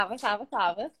Labas.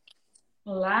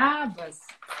 Labas.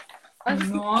 Aš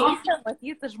Nu, keista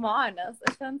matyti žmonės.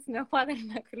 Aš ant nieko dar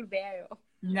nekalbėjau.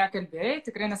 nekalbėjai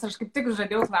tikrai, nes aš kaip tik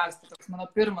žadėjau klausti. Toks mano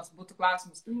pirmas būtų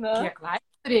klausimas. Nu. Kiek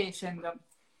laiko turėjai šiandien?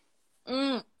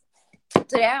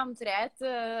 Turėjom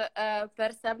turėti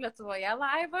per SEB Lietuvoje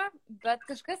laivą, bet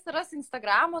kažkas yra su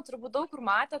Instagramo, turbūt daug kur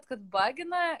matėt, kad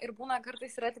bugina ir būna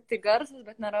kartais yra tik tai garsas,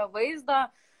 bet nėra vaizdo.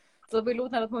 Tai labai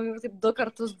liūdna, bet man jau taip 2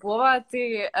 kartus buvo,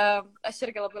 tai aš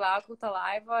irgi labai laukiau tą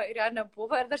laivą ir jo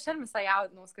nebuvo ir dar šiandien visai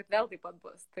jaudinaus, kad vėl taip pat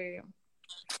bus. Tai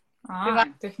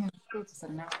Techninis kliūtis,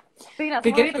 ar ne?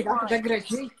 Tai gerai, tai gal tada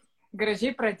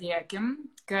gražiai pradėkim,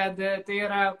 kad tai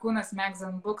yra Kūnas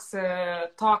Magazine Books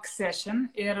Talk Session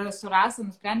ir su Rasa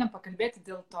nusprendėm pakalbėti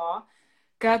dėl to,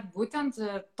 kad būtent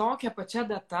tokia pačia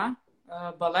data,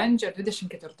 balandžio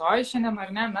 24 šiandien,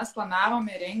 ar ne, mes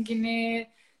planavome renginį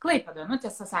Klaipėdoje. Nu,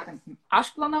 tiesą sakant,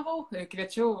 aš planavau,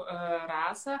 kviečiau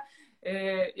Rasą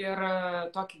ir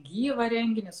tokį gyvą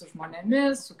renginį su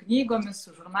žmonėmis, su knygomis,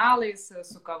 su žurnalais,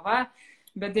 su kava,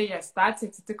 bet dėja, situacija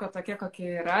atsitiko tokia,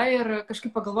 kokia yra ir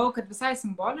kažkaip pagalvojau, kad visai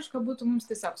simboliška būtų mums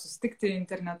tiesiog susitikti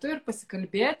internetu ir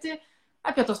pasikalbėti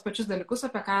apie tos pačius dalykus,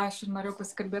 apie ką aš ir norėjau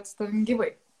pasikalbėti su tavim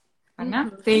gyvai. Ar ne?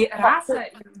 Tai Rasa,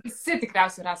 visi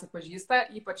tikriausiai Rasą pažįsta,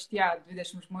 ypač tie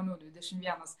 20 žmonių,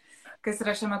 21, kas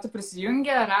yra šiuo metu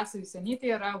prisijungę. Rasa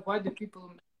Jusenytė yra What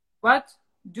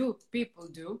Do People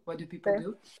Do?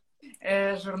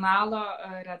 Žurnalo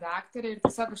redaktorė ir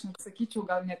tiesiog aš net sakyčiau,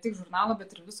 gal ne tik žurnalo,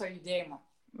 bet ir viso judėjimo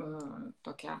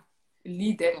tokia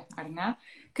lyderė, ar ne?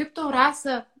 Kaip tau,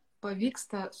 Rasa,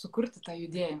 pavyksta sukurti tą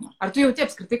judėjimą? Ar tu jauti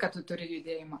apskritai, kad tu turi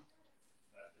judėjimą?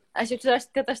 Aš jaučiu,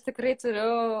 kad aš tikrai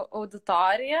turiu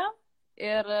auditoriją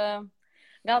ir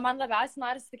gal man labiausiai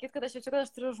nori sakyti, kad aš jaučiu, kad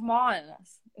aš turiu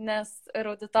žmonės, nes ir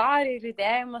auditorija, ir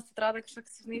judėjimas atrodo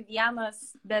kažkoks vienas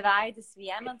beveidis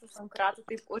vienetas, ant kurio tu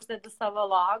taip uždedi savo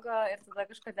logo ir tada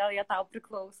kažkodėl jie tau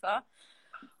priklauso.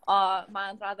 O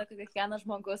man atrodo, kad kiekvienas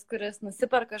žmogus, kuris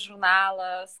nusiperka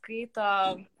žurnalą, skaito,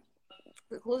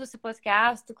 klausosi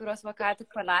podcastų, kuriuos ką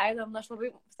tik paleidom, aš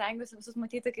labai stengiuosi visus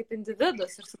matyti kaip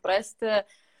individus ir suprasti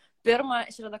pirmą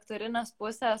iš redaktorinės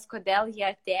pusės, kodėl jie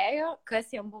atėjo,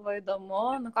 kas jiem buvo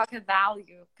įdomu, kokią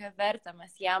value, kokią vertę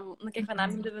mes jiem,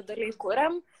 kiekvienam individualiai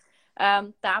kuriam,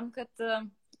 tam,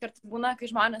 kad būna,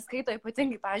 kai žmonės skaito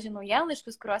ypatingai, pavyzdžiui,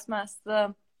 naujienlaiškius, kuriuos mes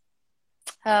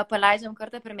paleidžiam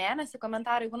kartą per mėnesį,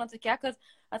 komentarai būna tokie, kad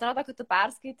atrodo, kad tu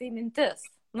perskaitai mintis.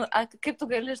 Kaip tu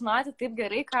gali žinoti taip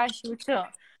gerai, ką aš jaučiu.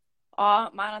 O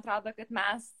man atrodo, kad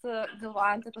mes,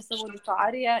 galvojant apie savo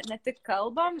auditoriją, ne tik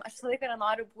kalbam, aš visą laiką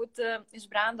nenoriu būti iš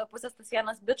brendo pusės tas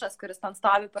vienas bičas, kuris ten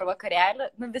stovi per vakarėlį.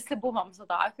 Visi buvom su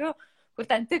tokiu, kur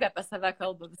ten tik apie save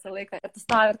kalba visą laiką. Ir tu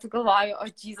stovi ir tu galvoji, o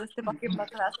Jėzus, tipo, kaip nuo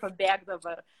tavęs pabėg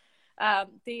dabar.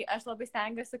 Tai aš labai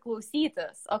stengiuosi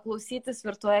klausytis, o klausytis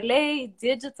virtualiai,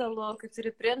 digitalu, kai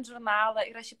turi print žurnalą,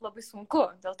 yra šiaip labai sunku,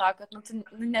 dėl to, kad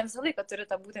ne visą laiką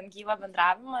turi tą būtent gyvą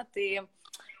bendravimą, tai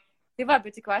va,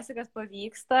 bet tikiuosi, kad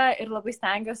pavyksta ir labai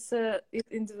stengiuosi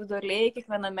individualiai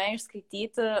kiekviename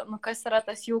išskaityti, kas yra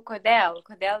tas jų kodėl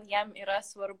jiem yra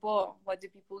svarbu, what do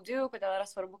people do, kodėl yra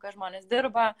svarbu, ką žmonės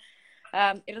dirba.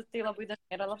 Ir tai labai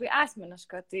dažnai yra labai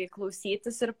asmeniška, tai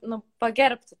klausytis ir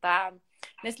pagerbti tą.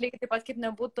 Nes lygiai taip pat kaip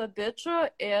nebūtų bičių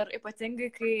ir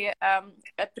ypatingai, kai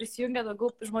prisijungia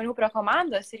daugiau žmonių prie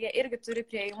komandos ir jie irgi turi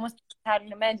prieimus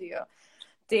socialinių medijų.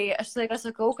 Tai aš laiką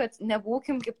sakau, kad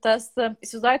nebūkim kaip tas,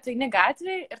 įsivaizduoju, tu eini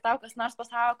gatvėje ir tau kas nors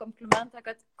pasako komplimentą,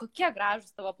 kad kokie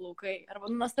gražūs tavo plaukai, arba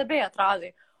nuostabiai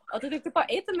atrodai. O tu taip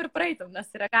eitum ir praeitum,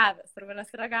 nesireagavęs, arba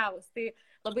nesireagavus. Tai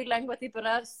labai lengva taip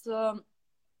yra su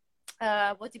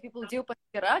What Do People Do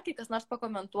paskyra, kai kas nors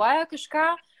pakomentuoja kažką,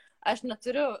 aš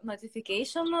neturiu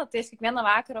notificationų, tai aš kiekvieną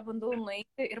vakarą bandau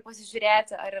nueiti ir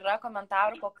pasižiūrėti, ar yra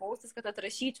komentarų po postais, kad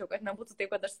atrašyčiau, kad nebūtų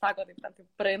taip, kad aš sako, taip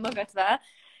praeinu gatvę.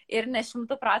 Ir ne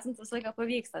 100% visą laiką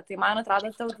pavyksta. Tai man atrodo,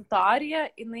 ta auditorija,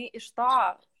 jinai iš to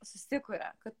susikuria,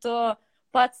 kad tu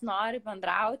pats nori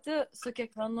bendrauti su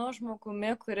kiekvienu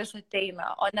žmogumi, kuris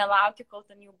ateina, o nelauki, kol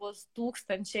ten jų bus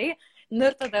tūkstančiai,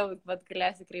 ir tada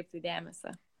galėsi kreipti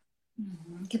dėmesį.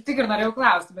 Kaip tik ir norėjau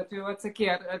klausti, bet jau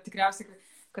atsakė, tikriausiai,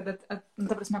 kad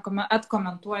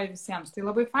atkomentuoja visiems. Tai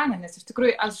labai faina, nes iš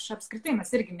tikrųjų aš apskritai,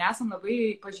 mes irgi nesam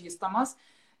labai pažįstamos,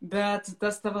 bet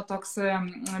tas tavo toks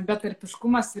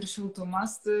betarpiškumas ir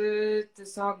šiltumas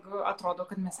tiesiog atrodo,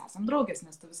 kad mes esam draugės,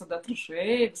 nes tu visada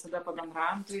atrašai, visada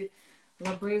pabendravom, tai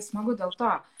labai smagu dėl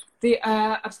to. Tai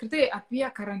apskritai apie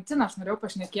karantiną aš norėjau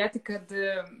pašnekėti, kad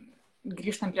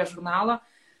grįžtant prie žurnalo,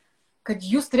 kad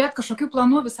jūs turėt kažkokių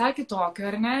planų visai kitokių,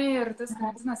 ar ne? Ir tas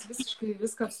karantinas visiškai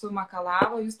viską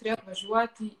sumakalavo, jūs turėt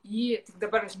važiuoti į, tik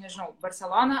dabar aš nežinau,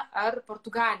 Barceloną ar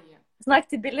Portugaliją.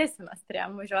 Naktį Tbilisį mes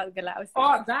turėjom važiuoti galiausiai. O,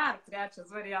 dar trečias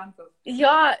variantas.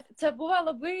 Jo, čia buvo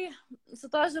labai su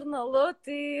to žurnalu,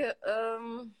 tai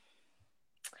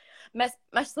mes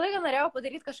visą laiką norėjau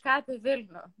padaryti kažką apie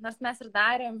Vilnių, nors mes ir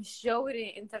darėm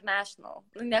žiauriai international.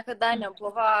 Niekada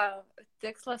nebuvo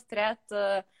tikslas turėti,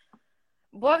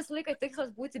 buvo visą laiką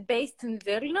tikslas būti based in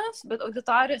Vilnius, bet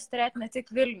auditorijos turėti ne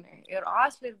tik Vilniui, ir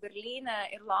Oslo, ir Berlyne,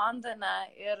 ir Londone,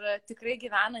 ir tikrai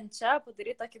gyvenant čia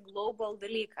padaryti tokį global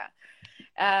dalyką.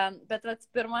 Bet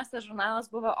pirmasis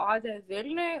žurnalas buvo Odė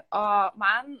Vilniui, o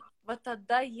man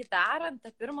tada jį darant,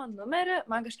 tą pirmą numerį,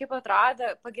 man kažkaip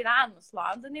atrodė, pagyvenus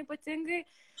Londone ypatingai,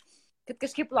 kad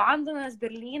kažkaip Londonas,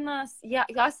 Berlynas,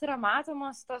 jos yra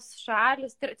matomos tos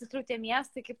šalis, tiksliau tie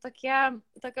miestai kaip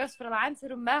tokios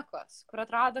freelancerių mekos, kur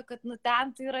atrodo, kad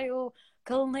ten tai yra jau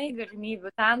kalnai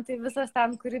galimybių, ten tai visas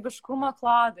ten kūrybiškumo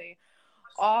klodai.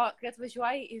 O kai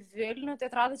atvažiuoji į Vilnių, tai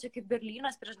atrodo čia kaip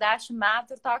Berlynas prieš 10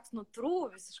 metų ir toks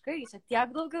visiškai, čia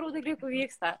tiek daug gerų dalykų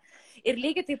vyksta. Ir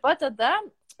lygiai taip pat tada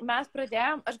mes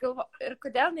pradėjom, aš galvoju, ir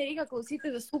kodėl nereikia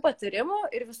klausyti visų patarimų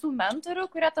ir visų mentorių,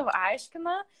 kurie tavo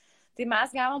aiškina, tai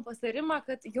mes gavom patarimą,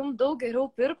 kad jums daug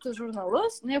geriau pirktų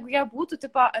žurnalus, negu jie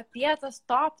būtų apie tas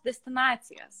top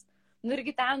destinacijas.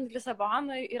 Irgi ten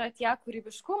Lisabonoje yra tiek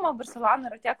kūrybiškumo,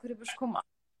 Barcelonoje yra tiek kūrybiškumo.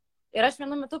 Ir aš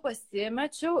vienu metu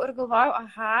pasimečiau ir galvojau,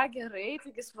 gerai,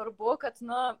 taigi svarbu, kad,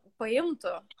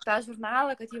 paimtų tą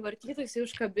žurnalą, kad jį vartytų, jis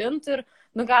užkabintų ir,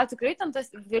 gal tikrai ten tas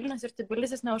Vilnius ir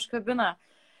Tbilisis neužkabina.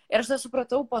 Ir aš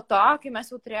supratau po to, kai mes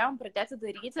jau turėjom pradėti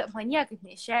daryti, man niekaip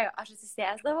neišėjo, aš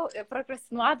atsisėsdavau ir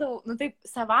prokrastinuodavau, taip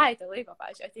savaitę laiko,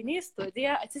 pavyzdžiui, ateini į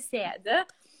studiją, atsisėdi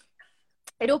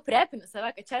ir jau prepini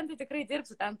save, kad čia tai tikrai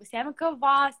dirbsiu, ten pasiemi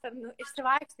kavos, ten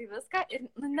išsivaikštai viską ir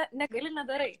negali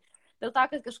nedarai. Dėl to,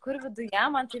 kad kažkur viduje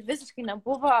man tai visiškai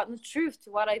nebuvo truth to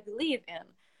what I believe in.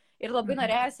 Ir labai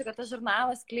norėjusi, kad tas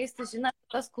žurnalas skleistų žinią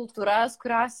tas kultūras,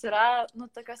 kurios yra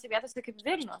tokiose vietose kaip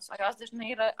Vilnius, o jos dažnai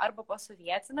yra arba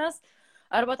posovietinės,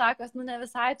 arba tokios ne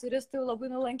visai turistų labai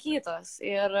nulankytos.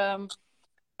 Ir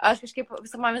aš kažkaip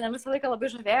man visą laiką labai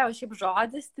žavėjau šiaip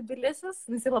žodis Tbilisis,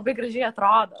 jis labai gražiai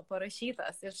atrodo,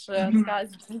 parašytas iš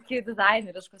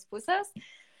dizaineriškos pusės.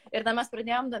 Ir tada mes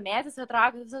pradėjom domėtis,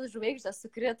 atrodo, kad visas žvaigždės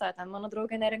sukrito. Ten mano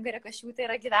draugė Neringa Rekašiūtė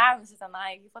yra gyvenusi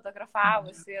tenai, jį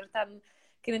fotografavusi. Ir ten,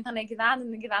 kai jinai tenai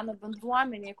gyveno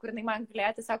bendruomenėje, kur jinai man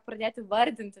galėjo tiesiog pradėti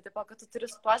vardinti, tipo, kad tu turi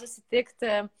su tuo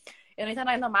susitikti. Ir jinai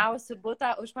tenai nuomavosi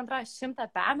butą už 100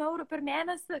 eurų per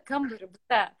mėnesį, kambarį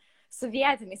bute, su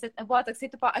vietiniais. Ir buvo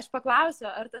toksai, tipo, aš paklausiu,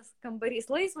 ar tas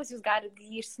kambarys laisvas, jūs galite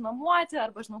jį išsinuomoti,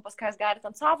 arba, žinau, pas ką jūs galite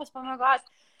ant sofos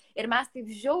pamiegoti. Ir mes taip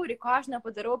žiauriai, ko aš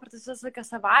nepadariau per tas visas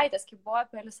savaitės, kai buvo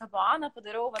apie Lisaboną,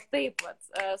 padariau taip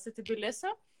su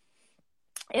Tbilisiu.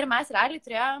 Ir mes realiai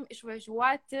turėjom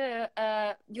išvažiuoti,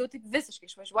 jau taip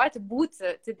visiškai išvažiuoti,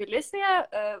 būti Tbilisyje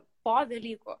po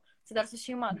Velykų. Tai dar su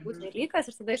šeima būti Velykas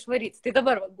ir tada išvaryti. Tai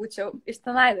dabar būčiau iš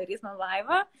tenai darys man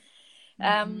laivą.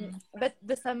 Bet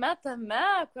visame tame,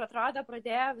 kur atrodo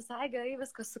pradėjo visai gerai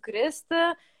viskas sukristi,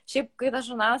 šiaip, kai tas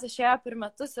žurnalas išėjo per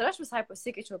metus ir aš visai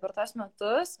pasikeičiau per tos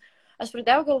metus, aš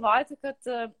pradėjau galvoti, kad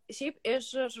šiaip iš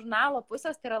žurnalo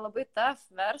pusės tai yra labai tough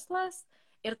verslas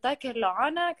ir ta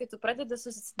kelionė, kai tu pradedi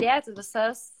susidėti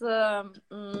visas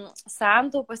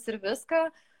santaupas ir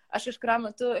viską. Aš kažkuriuo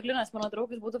metu, Linas, mano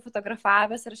draugas, būtų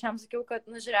fotografavęs ir aš jam sakiau, kad,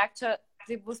 žiūrėk, čia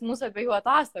tai bus mūsų abiejų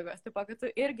atostogos. Taip, kad tu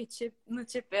irgi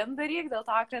čipin daryk, dėl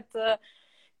to, kad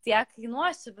tiek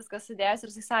kainuos čia viskas sudėjęs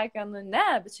ir jis sakė, ne,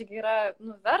 bet čia yra,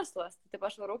 verslas. Taip,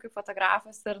 aš varau kaip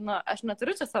fotografas ir, aš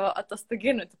neturiu čia savo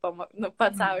atostoginių,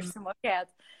 pats savo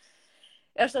išsimokėti.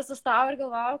 Ir aš sustojau ir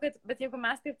galvojau, kad, bet jeigu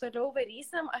mes taip toliau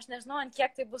varysim, aš nežinau, ant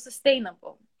kiek tai bus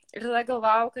sustainable. Ir tada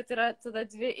galvojau, kad yra tada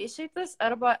dvi išeitis,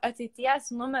 arba ateities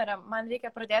numeriam. Man reikia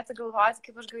pradėti galvoti,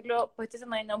 kaip aš galiu pati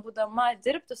tenai nebūdama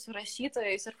dirbti su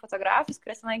rašytojais ir fotografais,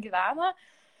 kurie tenai gyvena.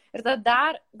 Ir tada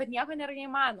dar, bet nieko nėra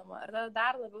neįmanoma. Ir tada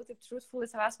dar labiau taip truthfully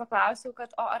savęs paklausiau,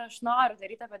 kad ar aš noriu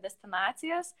daryti apie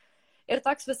destinacijas. Ir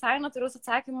toks visai natūralus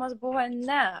atsakymas buvo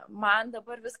ne. Man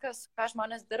dabar viskas, ką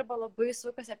žmonės dirba, labai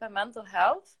sukasi apie mental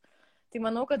health. Tai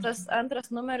manau, kad tas antras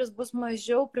numeris bus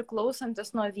mažiau priklausantis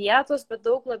nuo vietos, bet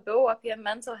daug labiau apie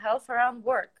mental health around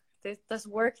work. Tai tas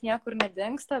work niekur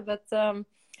nedingsta, bet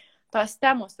tos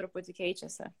temos truputį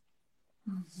keičiasi.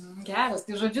 Geras,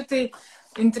 tai žodžiu, tai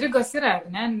intrigos yra,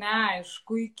 ne?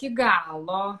 Neaišku iki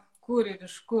galo, kur ir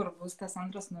iš kur bus tas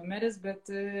antras numeris, bet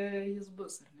jis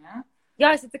bus, ar ne? Jo,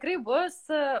 jis tikrai bus.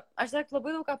 Aš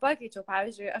labai daug ką pakeičiau.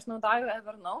 Pavyzdžiui, aš naudoju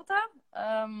Evernote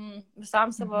visam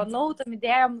savo nautam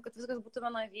idėjom, kad viskas būtų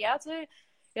vienoje vietoje.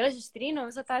 Ir aš ištryniau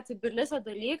visą tą Tbilisio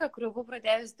dalyką, kuriuo buvau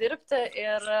pradėjus dirbti.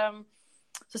 Ir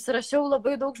susirašiau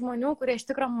labai daug žmonių, kurie iš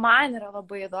tikrųjų man yra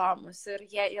labai įdomus ir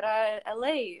jie yra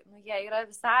LA, nu, jie yra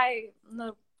visai,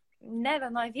 nu, ne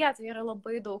vienoje vietoje, yra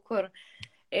labai daug kur.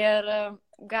 Ir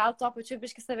gal tuo pačiu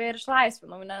biški save ir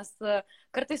išlaisvinau, nes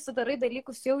kartais sudarai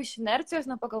dalykus jau iš inercijos,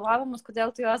 nepagalvodamas,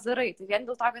 kodėl tu juos darai. Tai vien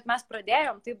dėl to, kad mes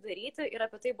pradėjom taip daryti ir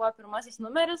apie tai buvo pirmasis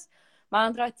numeris,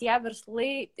 man atrodo, tie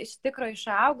verslai iš tikrųjų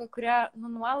išauga, kurie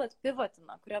nuolat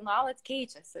pivotina, kurie nuolat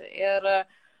keičiasi. Ir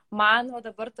man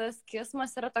dabar tas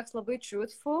kismas yra toks labai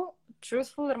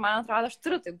truthful ir man atrodo, aš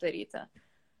turiu taip daryti.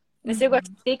 Nes jeigu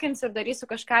aš teikinsiu ir darysiu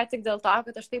kažką tik dėl to,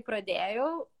 kad aš tai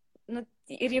pradėjau, nu,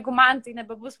 ir jeigu man tai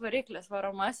nebebus variklis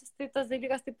varomasis, tai tas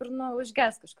dalykas taip ir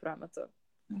užges kažkuriuo metu.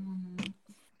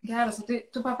 Geras, tai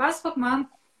tu papasakok man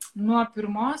nuo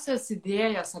pirmosios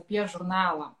idėjos apie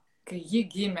žurnalą, kai ji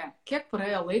gimė. Kiek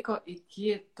praėjo laiko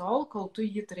iki tol, kol tu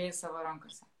jį turėjai savo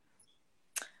rankose?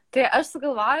 Tai aš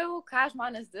sugalvojau, ką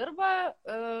žmonės dirba,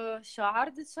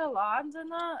 Shoreditche,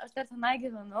 Londoną, aš dar tenai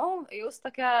gyvenau, jau su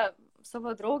tokia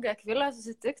savo draugė Akvilė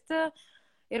susitikti.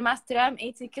 Ir mes turėjom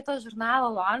eiti į kitą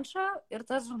žurnalo launchą ir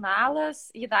tas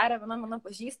žurnalas, jį darė viena mano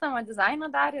pažįstama, dizainą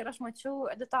darė ir aš mačiau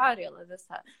editorialą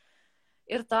visą.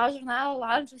 Ir to žurnalo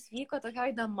launchas vyko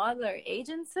tokioj The Mother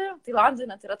Agency, tai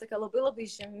Londone tai yra tokia labai labai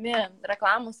žymi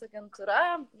reklamos agentūra,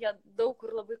 jie daug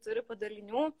kur labai turi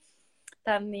padalinių,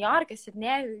 ten New York'e,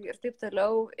 Sidnėjui ir taip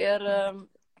toliau. Ir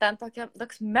ten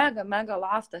toks mega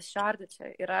loftas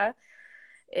Shoreditche yra.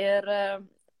 Ir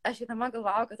aš įtama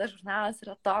galvojau, kad tas žurnalas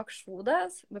yra toks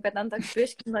šūdas, bet ten toks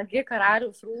biški nagi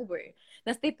karaliaus rūbai.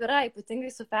 Nes taip yra,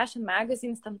 ypatingai su fashion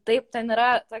magazines, ten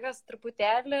yra tokios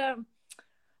truputėlį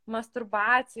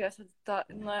masturbacijos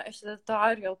iš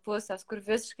editorial pusės, kur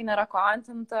visiškai nėra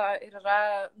contento ir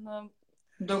yra...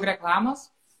 Daug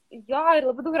reklamos? Jo, ir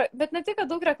labai daug, bet ne tik, kad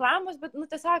daug reklamos, bet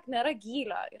tiesiog nėra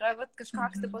gylio. Yra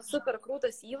kažkoks super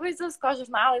krūtas įvaizdis, ko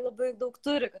žurnalai labai daug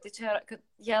turi, kad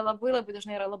jie labai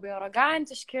dažnai yra labai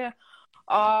arogantiški,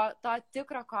 o to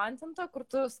tikro kontento, kur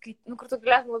tu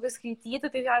galėtum labai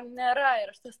skaityti, tai jam nėra.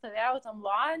 Ir aš tai stovėjau tam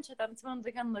launche, ten atsimenu,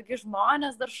 tokie nagi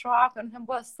žmonės dar šoko, ir ten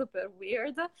buvo super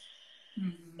weird.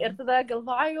 Ir tada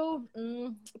galvojau,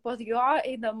 po jo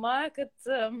eidama, kad...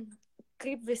 kaip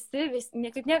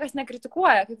kaip niekas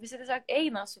nekritikuoja, kaip visi tiesiog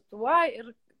eina su tuo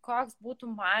ir koks būtų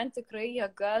man tikrai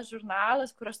jėga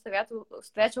žurnalas, kur aš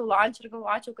stovėčiau launch ir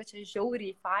galvočiau, kad čia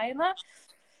žiauriai faina.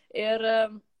 Ir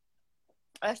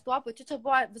aš tuo pačiu, čia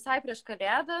buvo visai prieš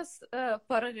kalėdas,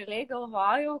 paraleliai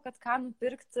galvojau, kad ką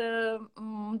nupirkti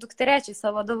dukterėčiai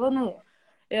savo dovanų.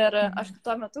 Ir aš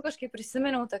tuo metu kažkaip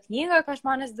prisiminiau tą knygą, ką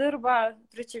žmonės dirba,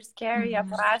 Richard Scarry, ją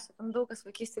parašė, tam daug kas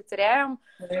vaikystėje turėjom.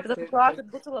 Ir tada galvoju, kad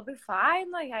būtų labai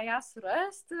faina ją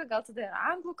surasti, gal tada ir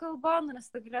anglų kalba, nes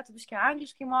tada galėtų biškai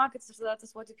angliškai mokytis, ir tada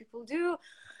tas What Do People Do.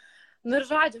 Nu ir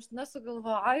žodžiu, aš tada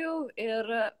sugalvojau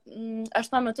ir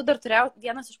aš tuo metu dar turėjau,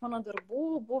 vienas iš mano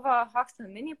darbų buvo Hoxton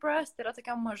Mini Press, tai yra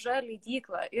tokia maža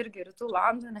leidykla, irgi rytų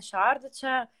Londone,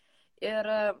 Shoreditche. Ir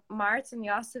Martin,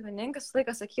 jos savininkas,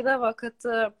 laikas sakydavo, kad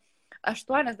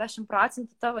 80%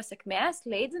 tavo sėkmės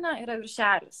leidinio yra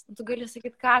viršelis. Tu gali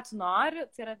sakyti, ką tu nori,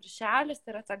 tai yra viršelis,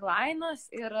 tai yra taglainas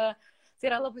ir tai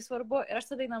yra labai svarbu. Ir aš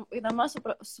tada eidama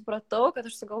supratau, kad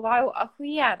aš sugalvojau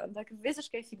ahujieną, tokį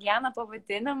visiškai higieną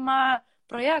pavadinimą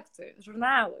projektui,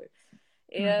 žurnalui.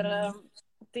 Ir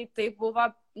tai buvo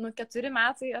 4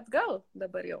 metai atgal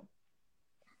dabar jau.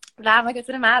 Lemą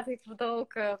 4 metai, daug,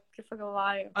 kaip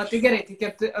pagalvoju. O tai gerai,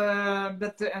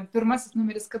 bet pirmasis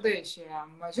numeris kada išėjo?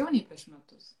 Mažiau nei prieš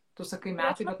metus? Tu sakai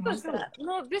metai, bet mažiau.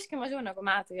 Biškai mažiau negu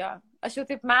metai, jo. Aš jau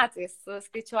taip metais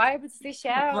skaičiuoju, bet jis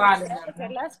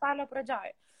išėjo spalio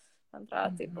pradžioj. Man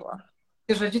atrodo, tai buvo.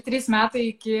 Tai žodžiu, 3 metai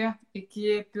iki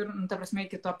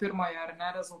to pirmojo, ar ne,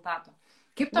 rezultato.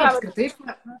 Kaip to apskritai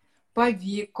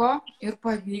pavyko ir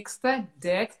pavyksta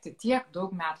degti tiek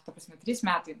daug metų, ta prasme, 3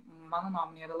 metai, mano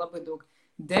nuomonė, yra labai daug,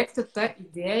 degti tą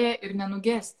idėją ir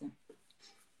nenugesti.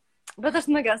 Bet aš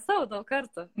nugesau daug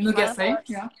kartų. Nugesai?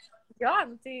 Jo,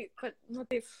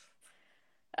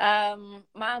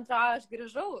 man atrodo, aš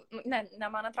grįžau,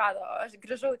 man atrodo, aš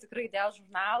grįžau tikrai dėl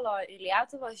žurnalo į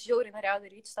Lietuvą, aš žiauriai norėjau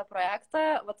daryti šitą projektą,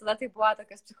 va tada tai buvo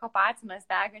tokios psichopatinės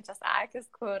degančios akis,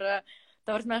 kur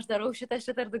aš darau šitą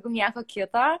ir daugiau nieko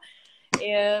kito.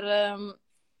 Ir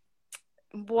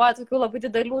buvo tokių labai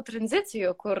didelių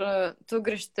tranzicijų, kur tu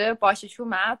grįžti po 6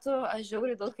 metų, aš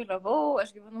žiauriai daug keliavau,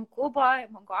 aš gyvenau Kuboje,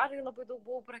 Mongolijai labai daug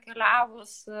buvau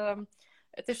prakeliavus.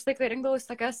 Tai štai, kai rinkdavausi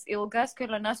tokias ilgas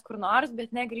keliones kur nors,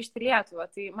 bet ne grįžti į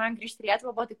Lietuvą. Tai man grįžti į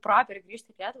Lietuvą buvo taip proper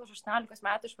grįžti į Lietuvą, aš 18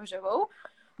 metų išvažiavau.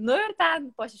 Nu ir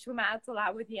ten po 6 metų,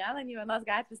 labą dieną, nei vienos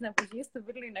gatvės nepažįstu,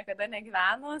 Vilniuje niekada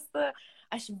negyvenus.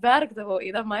 Aš verkdavau,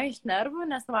 eidama iš nervų,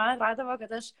 nes man atrodavo,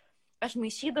 kad aš aš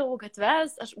maišydavau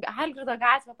gatves, aš Algirdo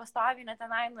gatvę pastoviai net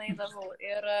tenai nueidavau.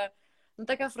 Ir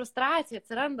tokia frustracija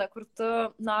atsiranda, kur tu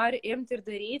nori imti ir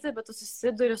daryti, bet tu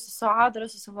susiduri su sodra,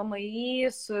 su VMI,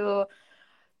 su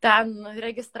ten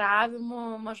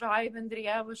registravimu, mažoji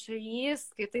bendrija VŠIs,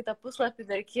 kai tai tą puslapį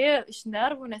darki iš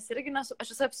nervų, nes irgi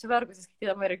aš esu apsivergusi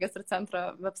skaitydama registrų centro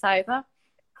website.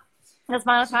 Nes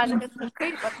man atrodo, kad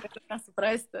kaip aš galiu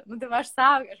nesuprasti. Nu, tai aš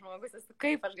saugęs žmogus, esu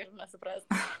kaip aš galiu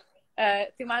nesuprasti.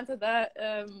 Tai man tada,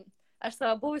 aš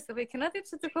savo buvusią vaikiną taip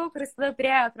sutikau, kuris tada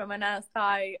priejo prie manęs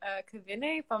toj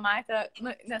kaviniai, pamatė, nu,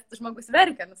 nes žmogus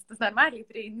verkia, nes tu normaliai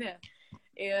prieini.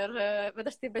 Bet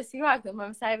aš taip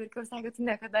besijuokdama visai verkiau, sakė, tu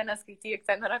niekada neskaityk,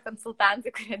 ten yra konsultantai,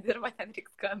 kurie dirba, ten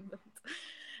reikia skambinti.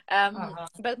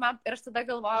 Bet ir aš tada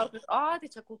galvojau, kad, tai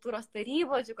čia kultūros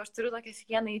taryba, tik aš turiu tokią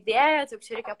vieną idėją, tik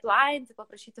čia reikia aplainti,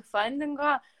 paprašyti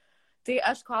fundingo. Tai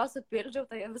aš kol supildžiau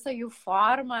tą visą jų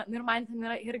formą, ir man ten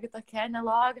yra irgi tokia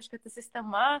nelogiška ta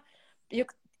sistema,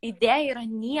 juk idėja yra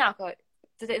nieko.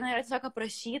 Tai yra tiesiog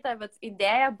aprašyta, bet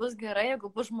idėja bus gerai, jeigu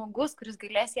bus žmogus, kuris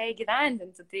galės ją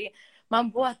įgyvendinti. Tai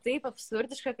man buvo taip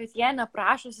absurdiška, kad jie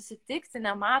neprašo susitikti,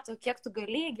 nemato, kiek tu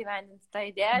gali įgyvendinti tą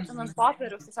idėją, ten ant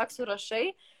popieriaus tiesiog surašai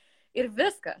ir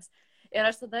viskas. Ir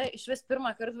aš tada iš vis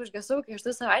pirmą kartą užgesau, kai iš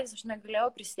 2 savaitės aš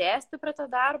negalėjau prisėsti prie to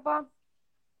darbo.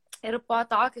 Ir po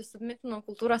to, kai submitinau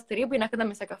kultūros tarybai, niekada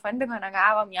mes jokio fundingo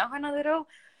negavom, nieko nedariau.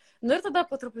 Nu ir tada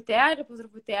po truputėlį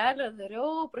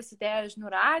dariau, prasidėjo žinių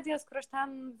radijas, kur aš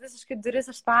ten visiškai duris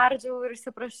išspardžiau ir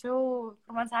išsiprašiau,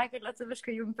 kur man sakė,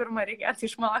 lietuviškai jums pirmą reikėtų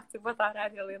išmokti, po to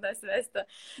radijo laidas vesti.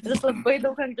 Ir aš labai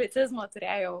daug anglicizmo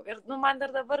turėjau. Ir man dar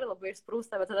dabar labai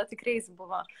išsprūsta, bet tada tikrai jis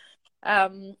buvo.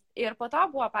 Ir po to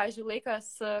buvo, pavyzdžiui,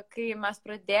 laikas, kai mes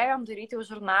pradėjom daryti jau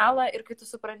žurnalą ir kai tu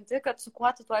supranti, kad su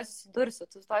kuo tu tuoj susidursi.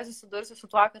 Tu tuoj susidursi su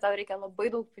tuo, kad tau reikia labai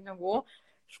daug pinigų.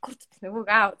 Iš kur tu pinigų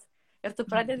gauti? Ir tu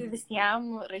pradedi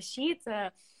visiems rašyti,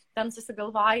 ten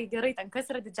susigalvoji, gerai, ten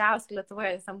kas yra didžiausia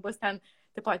Lietuvoje, ten bus ten,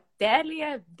 tipo,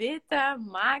 Telia, Bitė,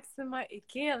 Maxima,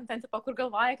 iki, ten, tipo, kur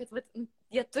galvoji, kad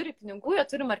jie turi pinigų, jie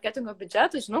turi marketingo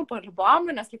biudžetų, žinau,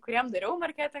 polibomų, nes kai kuriem dariau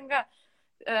marketingą,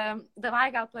 davai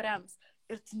gal parems.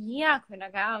 Ir tu nieko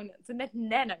negauni, tu net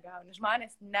negauni,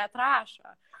 žmonės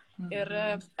netrašo. Ir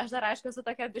aš dar, aišku, esu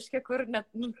tokia biškė, kur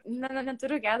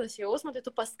neturiu gėdos jausmą, tai tu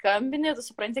paskambini, tu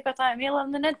supranti, kad tą e-mailą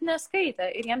net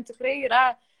neskaitė. Ir jiem tikrai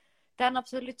yra ten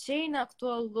absoliučiai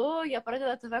neaktualu, jie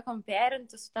pradeda tave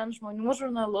komperinti su ten žmonių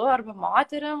žurnalu arba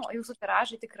moterim, o jūsų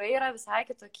tiražai tikrai yra visai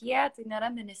kitokie, tai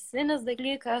nėra mėnesinis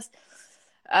dalykas.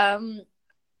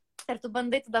 Ir tu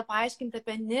bandai tada paaiškinti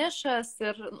apie nišas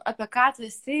ir apie ką tu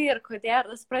esi ir kodėl.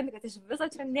 Tu supranti, kad iš viso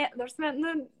čia nors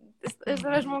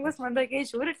žmogus mandagiai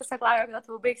žiūri ir tiesiog laukia, kada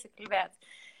tu baigsi kalbėti.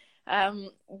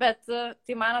 Bet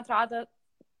tai, man atrodo,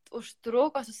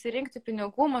 užtruko susirinkti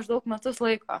pinigų maždaug metus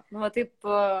laiko.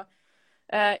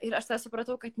 Ir aš tada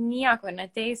supratau, kad nieko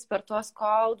neteis per tuos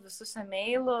cold visus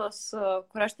e-mailus,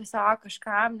 kur aš tiesiog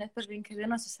kažkam net per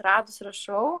LinkedIn susiradus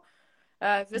rašau.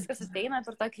 Viskas ateina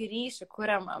per tokį ryšį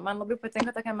kuriamą. Man labai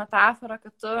patinka tokia metafora, kad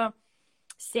tu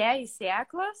sėji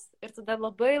sėklas ir tada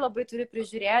labai turi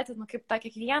prižiūrėti, kaip tą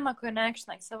kiekvieną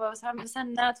connectioną, savo visą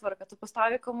networką, tu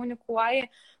pastoviai komunikuoji,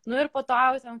 ir po to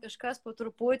ten kažkas po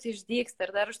truputį išdyksta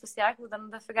ir dar iš tų sėklų dar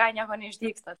dafiga nieko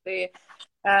neišdyksta. Tai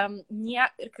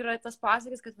ir yra tas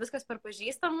pasakys, kad viskas per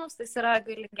pažįstamus, tai yra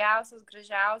galingiausias,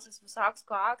 gražiausias, visoks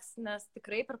koks, nes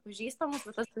tikrai per pažįstamus,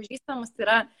 bet tas pažįstamus tai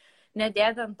yra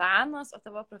nedėdė Antanas, o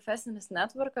tavo profesinis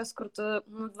networkas, kur tu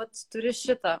turi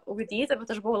šitą ugdyti,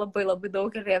 bet aš buvau labai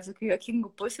daug ir visokių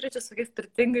juokingų pusryčių su tokiais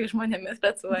turtingais žmonėmis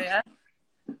Lietuvoje.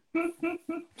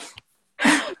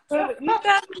 Ten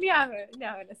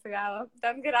nieko nesigavo.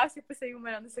 Ten geriausiai pusė jų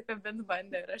mane nusikabint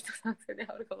bandė ir aš tiesiog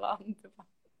sėdėjau ir galvojau.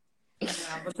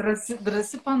 Bet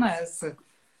drąsi pana esi.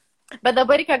 Bet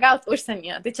dabar reikia gauti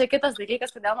užsienyje. Tai čia kitas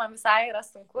dalykas, kodėl man visai yra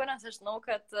sunku, nes aš žinau,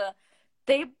 kad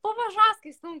tai buvo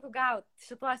žaskai sunku gauti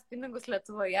šituos pinigus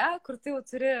Lietuvoje, kur tu jau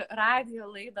turi radijo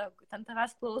laidą, ten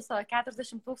tavęs klauso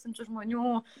 40 000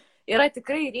 žmonių, yra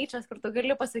tikrai ryčias, kur tu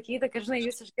gali pasakyti, kad, žinai,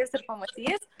 jūs išgirs ir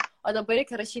pamatys, o dabar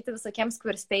reikia rašyti visokiems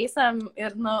Squarespace'am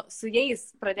ir su jais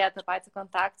pradėti tą patį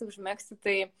kontaktą, užmegzti,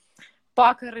 tai po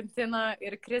karantino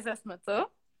ir krizės metu.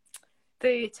 Tai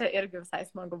čia irgi visai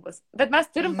smagu bus. Bet mes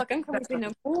turim pakankamai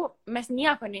pinigų, mes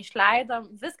nieko neišleidom,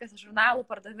 viskas iš žurnalų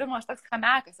pardavimo, aš toks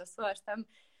chamekas esu, aš ten,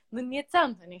 nė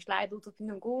cento neišleidau tų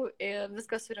pinigų ir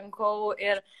viską surinkau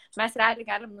ir mes realiai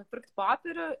galim nupirkti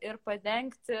popierių ir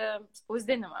padengti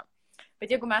spausdinimą.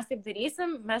 Bet jeigu mes taip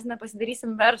darysim, mes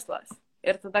nepasidarysim verslas.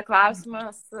 Ir tada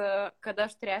klausimas, kada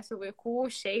aš turėsiu vaikų,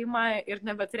 šeimą ir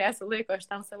nebeturėsiu laiko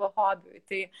šitam savo hobiui.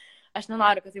 Tai aš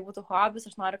nenoriu, kad tai būtų hobis,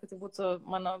 aš noriu, kad tai būtų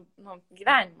mano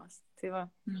gyvenimas. Tai va.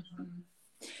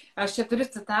 Aš čia turiu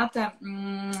citatą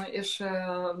iš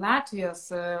Latvijos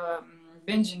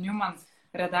Benji Newman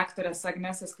redaktorės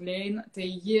Agnesės Klein. Tai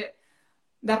ji,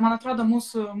 dar man atrodo,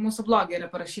 mūsų blogė yra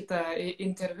parašyta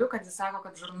interviu, kad jis sako,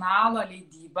 kad žurnalo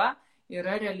leidyba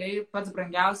yra realiai pats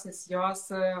brangiausias jos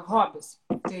hobis.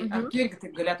 Tai ar tu irgi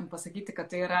taip galėtum pasakyti, kad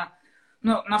tai yra,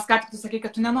 nors ką tik tu sakai,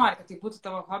 kad tu nenori, kad tai būtų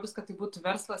tavo hobis, kad tai būtų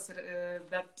verslas,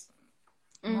 bet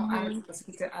ar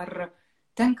pasakyti, ar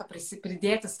tenka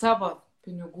pridėti savo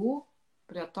pinigų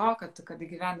prie to, kad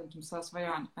įgyvendintum savo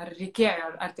svajonę? Ar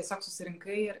reikėjo, ar tiesiog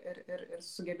susirinkai ir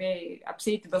sugebėjai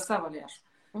apsieiti be savo lėšų?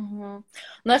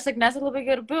 Aš Agnesę labai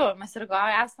gerbiu, mes ir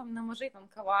esam nemažai ten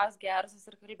kavos gerusios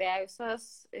ir kalbėjusios.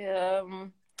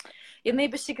 Jinai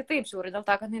biškai kitaip žiūri, dėl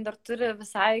to, kad jinai dar turi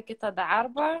visai kitą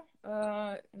darbą,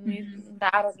 jinai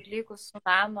daro dalykus su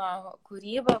meno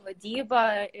kūryba, vadyba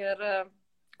ir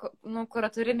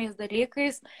kuratoriniais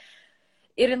dalykais.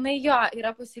 Ir jinai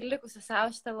yra pasilikusi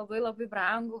savo šitą labai labai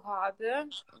brangų hobį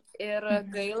ir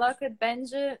gaila, kad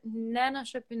Benji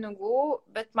neneša pinigų,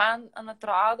 bet man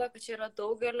atrodo, kad čia yra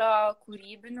daugelio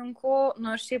kūrybininkų,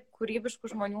 ir šiaip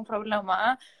kūrybiškų žmonių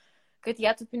problema, kad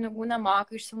jie tų pinigų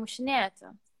nemoka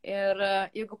išsimušinėti. Ir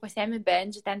jeigu pasiemi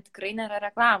Benji, ten tikrai nėra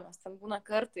reklamos, ten būna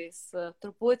kartais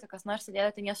truputį, kas nors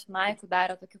sėdėda, ten jie su Nike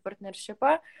darė tokį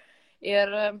partnershipą.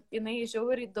 Ir jinai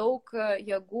žiauriai daug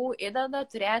jėgų įdeda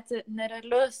turėti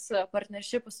nerealius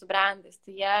partnershipus su brandais.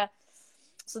 Tai jie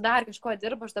su dar kažko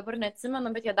dirba, aš dabar neatsimenu,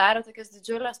 bet jie darė tokias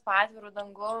didžiulės patvirų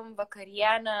dangum,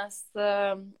 vakarienės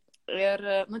ir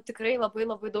tikrai labai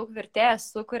labai daug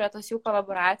vertės sukuria tos jų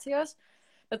kolaboracijos.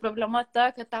 Bet problema ta,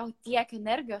 kad tau tiek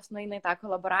energijos nueina į tą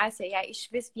kolaboraciją, ją iš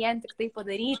vis vien tik tai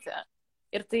padaryti.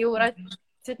 Ir tai jau yra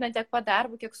ne tiek pat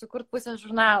darbų, kiek sukurt pusę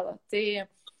žurnalo. Tai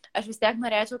aš vis tiek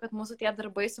norėčiau, kad mūsų tie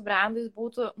darbai su brandais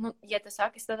būtų, jie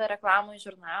tiesiog įsideda reklamą į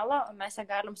žurnalą, o mes ją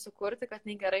galim sukurti, kad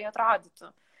jinai gerai atrodytų.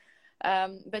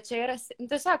 Bet čia yra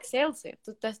tiesiog salesai.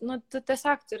 Tu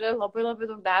tiesiog turi labai labai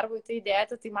daug darbų į tai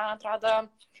įdėti, tai man atrodo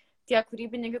tie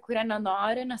kūrybininkai, kurie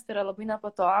nenori, nes tai yra labai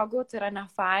nepatogu, tai yra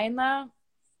nefaina,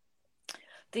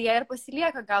 tai jie ir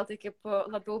pasilieka gal tai kaip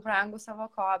labiau brangų savo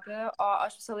hobį, o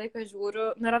aš visą laiką žiūriu,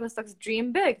 yra tas toks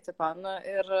dream big, tipo,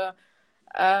 ir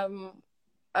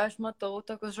aš matau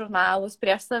tokius žurnalus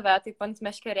prieš save, taip ant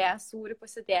meškerės sūrį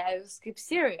pasidėjus kaip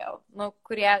Serial,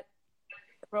 kurie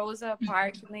Rosa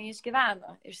Parks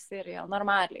išgyveno iš Serial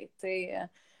normaliai. Tai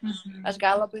aš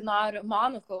gal labai noriu,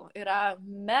 Monaco yra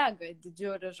mega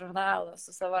didžiulis žurnalas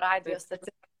su savo radijo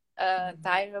statyba.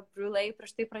 Tyler Bruley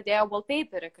prieš tai pradėjo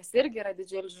Wallpaperį, kas irgi yra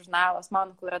didžiulis žurnalas,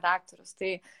 Monaco redaktorius.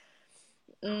 Tai,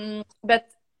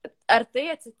 bet ar tai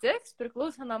atsitiks,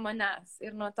 priklauso nuo manęs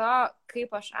ir nuo to,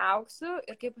 kaip aš augsiu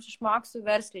ir kaip aš išmoksiu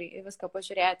versliai į viską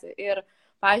pažiūrėti. Ir,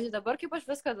 pavyzdžiui, dabar kaip aš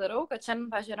viską darau, kad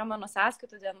šiandien, pavyzdžiui, yra mano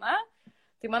sąskaitų diena,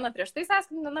 tai mano prieš tai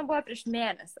sąskaitų diena buvo prieš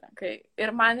mėnesį.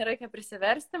 Ir man reikia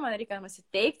prisiversti, man reikia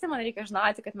nusiteikti, man reikia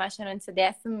žinoti, kad mes šiandien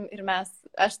sėdėsim ir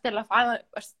aš telefoną,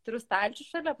 aš turiu stalčių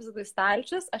šalia, pasidai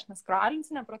stalčius, aš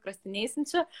neskrolinsiu,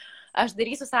 neprokrastinėsinčiu, aš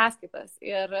darysiu sąskaitas.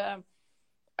 Ir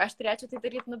aš turėčiau tai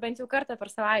daryti, bent jau kartą per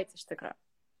savaitę, iš tikrųjų.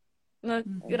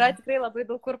 Yra tikrai labai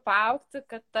daug kur paaugti,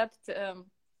 kad tapti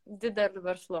dideliu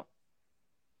verslu.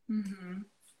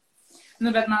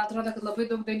 Bet man atrodo, kad labai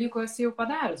daug dalykų esi jau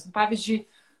padarius. Pavyzdžiui,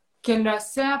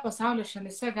 keliose pasaulio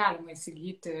šalyse galima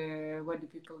įsigyti What Do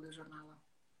People Do žurnalą.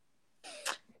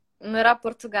 Yra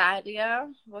Portugalija,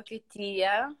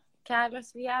 Vokietija,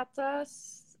 kelios vietos,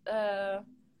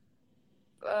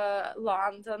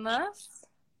 Londonas.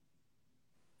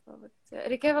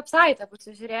 Reikia website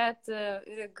pasižiūrėti,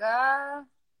 Ryga,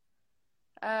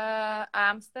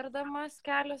 Amsterdamas,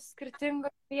 kelios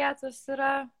skirtingos vietos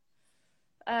yra.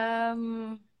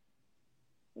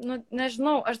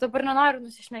 Nežinau, aš dabar nenoriu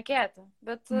nusišnekėti,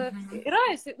 bet yra,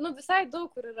 visai daug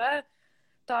kur yra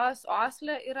tos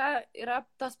Osle, yra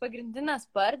tos pagrindinės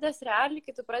pardės, realiai,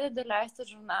 kai tu pradedi leisti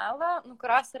žurnalą,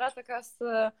 kurios yra tokios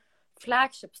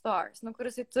flagship stores,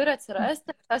 kuris turi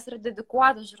atsirasti, tas yra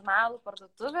dedikuotas žurnalų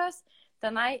parduotuvės,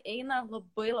 tenai eina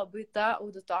labai labai ta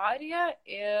auditorija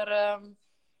ir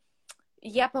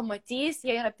jie pamatys,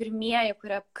 jie yra pirmieji,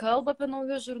 kurie kalba apie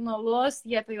naujus žurnalus,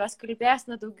 jie apie juos kalbės,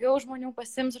 daugiau žmonių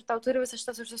pasims ir tau turi visą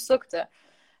šitas užsisukti.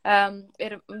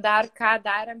 Ir dar ką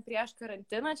darėm prieš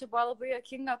karantiną, čia buvo labai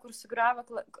juokinga, kur sugriovė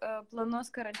planus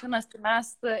karantinas, tai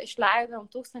mes išleidom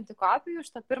 1000 kopijų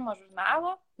iš to pirmo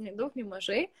žurnalo, nei daug, nei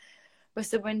mažai,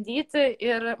 pasibandyti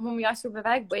ir mums jos jau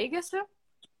beveik baigėsi.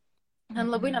 Ten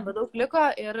labai nebedaug liko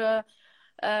ir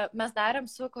mes darėm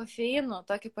su kofeinu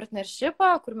tokį partnershipą,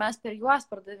 kur mes per juos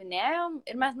pardavinėjom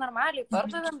ir mes normaliai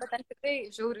pardavėm, bet ten tikrai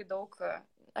žiauriai daug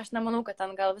aš nemanau, kad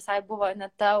ten gal visai buvo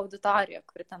net ta auditorija,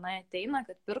 kuri tenai ateina,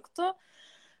 kad pirktų.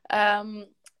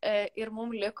 Ir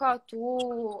mums liko tų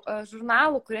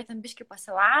žurnalų, kurie ten biški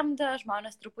pasilamdė,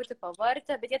 žmonės truputį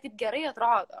pavartė, bet jie taip gerai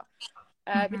atrodo.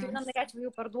 Bet jau nenorėčiau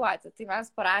jų parduoti. Tai mes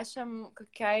parašėm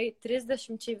kokiai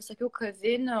 30 visokių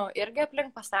kavinių irgi aplink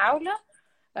pasaulio,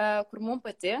 kur mums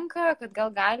patinka, kad gal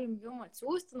galim jum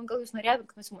atsiųsti, gal jūs norėtum,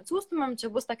 kad mes jum atsiųstumėm, čia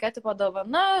bus tokia tipo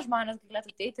dovana, žmonės galėtų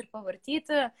ateiti ir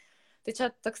pavartyti. Tai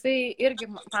čia toksai irgi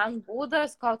man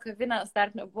būdas, kol kavinės dar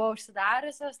nebuvo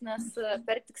užsidariusios, nes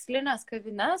per tikslinės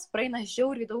kavinės praeina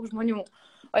žiauriai daug žmonių.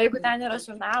 O jeigu ten yra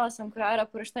žurnalas, ant kurio yra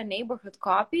parašyta neighborhood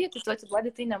copy, tai tu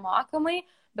atiduodi tai nemokamai,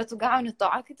 bet tu gauni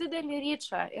tokį didelį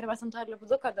ryčą. Ir mes ant to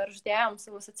lipduką dar uždėjom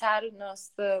savo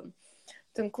socialinius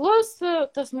tinklus,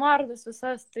 tas nuorodas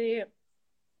visas, tai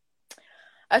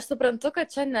aš suprantu,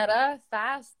 kad čia nėra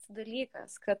fast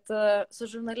dalykas, kad su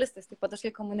žurnalistais, taip pat aš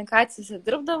kai komunikacijose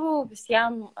dirbdavau,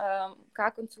 visiems, ką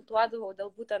konsultuodavau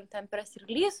dėl būtent ten press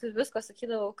release ir visko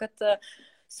sakydavau, kad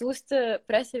siūsti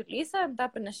press release, tą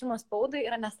pranešimą spaudai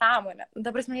yra nesąmonė.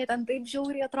 Dabar jie ten taip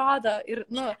žiauriai atrodo ir,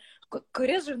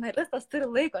 kuris žurnalistas turi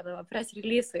laiko tavo press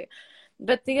release'ui.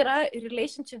 Bet tai yra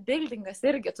relationship buildingas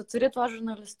irgi, tu turi tuos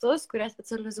žurnalistus, kurie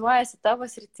specializuojasi tavo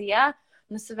srityje,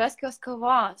 nusivesk jos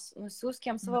kavos, nusiųsk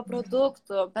jiems savo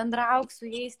produktų, bendrauk su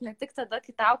jais ne tik tada,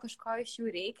 kai tau kažko iš jų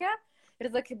reikia,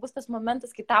 ir tada, kai bus tas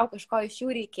momentas, kai tau kažko iš jų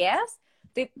reikės,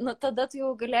 tai tada tu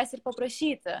jau galėsi ir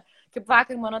paprašyti. Kaip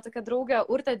vakar mano tokia draugė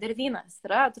Urtė Dervynas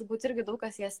yra, turbūt irgi daug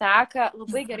kas ją seka,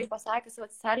 labai gerai pasakė savo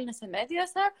socialinėse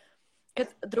medijose, kad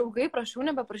draugai, prašau,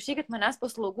 nebeprašykit manęs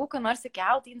paslaugų, ką nors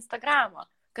įkelti į Instagramą.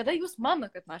 Kada jūs mano,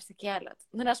 kad nors įkelėt?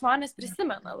 Nes žmonės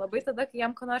prisimena labai tada, kai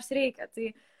jam ko nors reikia.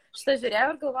 Tai šitą žiūrėjau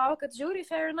ir galvojau, kad žiauriai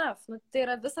fair enough. Tai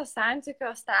yra visas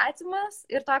santykio statymas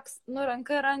ir toks,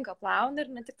 ranka plauna ir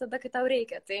ne tik tada, kai tau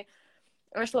reikia. Tai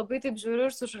aš labai taip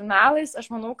žiūriu ir su žurnalais. Aš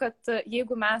manau, kad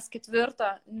jeigu mes ketvirto,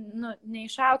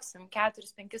 neišauksim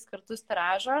 4-5 kartus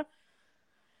tiražą,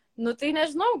 tai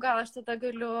nežinau, gal aš tada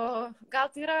galiu, gal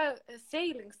tai yra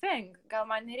failing thing, gal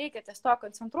man nereikia ties to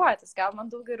koncentruotis, gal man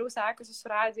daug geriau sekasi su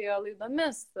radijo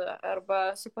laidomis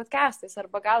arba su podcastais,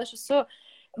 arba gal aš esu,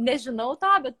 nežinau to,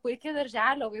 bet puikiai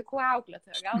darželio vaikų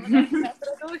auklėtoja, gal man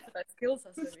atradau šitą skillsą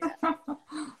savyje.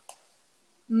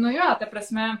 Ta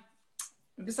prasme,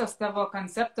 visas tavo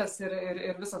konceptas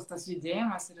ir visas tas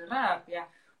judėjimas ir yra apie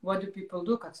what do people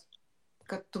do,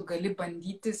 kad tu gali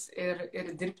bandytis ir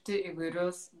dirbti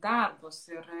įvairius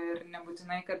darbus ir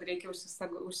nebūtinai, kad reikia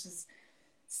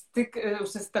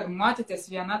užsistagmuoti ties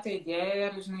vieną tą idėją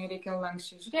ir, žinai, reikia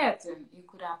lankščiai žiūrėti, į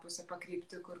kurią pusę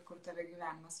pakrypti, kur tave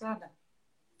gyvenimas veda.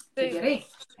 Tai gerai.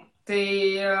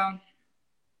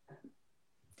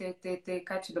 Tai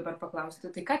ką čia dabar paklausti?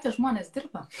 Tai ką tie žmonės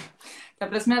dirba? Ta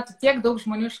prasme, tu tiek daug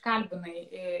žmonių iškalbinai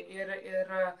ir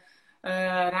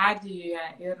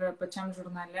radijoje, ir pačiam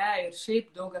žurnale, ir šiaip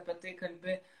daug apie tai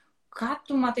kalbi. Ką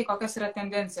tu matai, kokios yra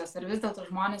tendencijos? Ar vis dėlto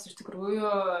žmonės iš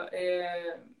tikrųjų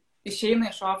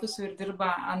išeina iš ofisų ir dirba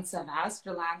ant savęs,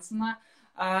 freelancina?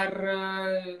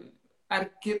 Ar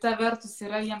kita vertus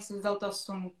yra jiems vis dėlto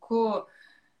sunku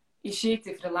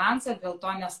išeiti į freelancą dėl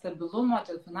to nestabilumo,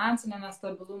 dėl finansinio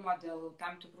nestabilumo, dėl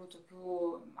tam tikrų tokių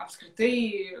apskritai,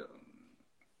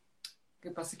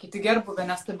 kaip pasakyti, gerbuvio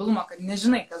nestabilumo, kad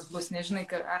nežinai, kas bus, nežinai,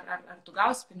 ar tu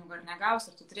gausi pinigų, ar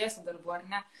negausi, ar tu turėsi darbų, ar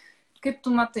ne. Kaip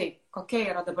tu matai, kokia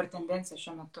yra dabar tendencija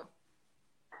šiuo metu?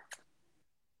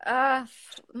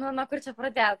 Kur čia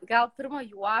pradėti? Gal pirmo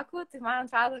juoku, tai man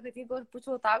atrodo, kad jeigu aš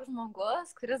būčiau toks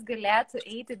žmogus, kuris galėtų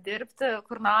eiti dirbti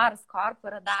kur nors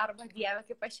korporą darbą, dieve,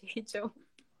 kaip aš eičiau.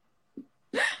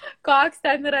 Koks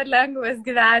ten yra lengvas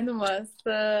gyvenimas.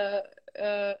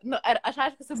 Aš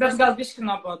aišku suprantu. Bet gal biški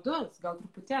nuobodus, gal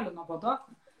truputėlį nuobodokų.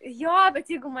 Jo, bet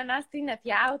jeigu manęs tai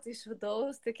nepjautų iš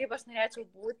vidaus, tai kaip aš norėčiau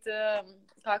būti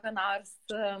kokio nors,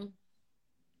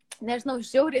 nežinau,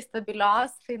 žiauriai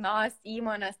stabilios, fainos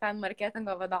įmonės ten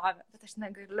marketingo vadovė. Bet aš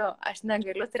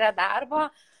negaliu turėti darbo.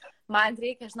 Man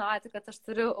reikia žinoti, kad aš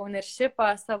turiu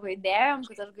ownershipą savo idėjom,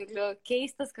 kad aš galiu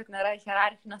keistis, kad nėra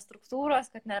hierarchinės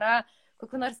struktūros, kad nėra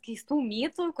kokių nors keistų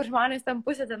mytų, kur žmonės ten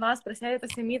pusę dienos prasėdė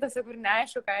tose mytose, kur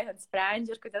neaišku, ką jie ten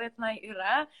sprendžia ir kodėl jie tenai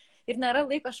yra. Ir nėra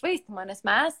laiko švaistimo, nes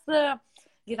mes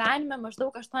gyvenime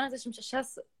maždaug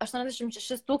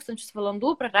 86 tūkstančius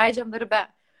valandų praleidžiam darbe.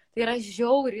 Tai yra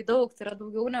žiauriai daug, tai yra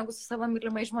daugiau negu su savo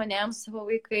mylimais žmonėms, su savo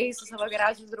vaikais, su savo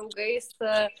geriausiais draugais.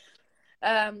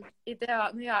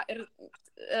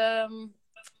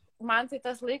 Man tai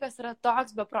tas laikas yra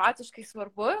toks beprotiškai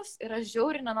svarbus ir aš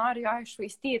žiauriai nenoriu jo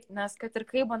iššvaistyti, nes kad ir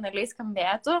kaip banaliai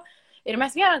skambėtų. Ir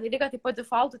mes vieną dalyką taip po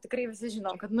defaultų tikrai visi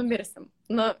žinom, kad numirsim.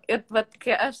 Ir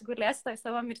kai aš gulėsiu tai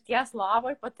savo mirties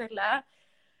lovoj patale,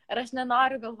 Ir aš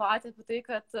nenoriu galvoti apie tai,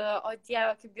 kad, o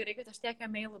Dieve, kaip gerai, kad aš tiek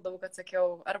emailų daug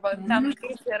atsakiau, arba ten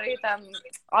kaip gerai, ten,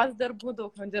 o aš darbų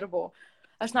daug nudirbau.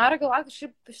 Aš noriu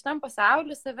galvoti, kad šitam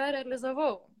pasauliu save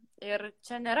realizavau. Ir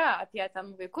čia nėra apie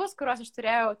ten vaikus, kuriuos aš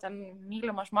turėjau, ten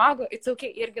mylimą žmogų,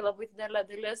 įtsaukiai irgi labai didelė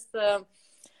dalis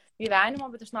gyvenimo,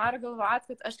 bet aš noriu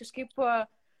galvoti, kad aš kažkaip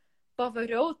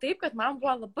pavariau taip, kad man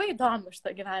buvo labai įdomu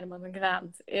šitą gyvenimą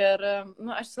nugyventi. Ir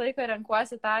aš visą laiką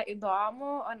renkuosi tą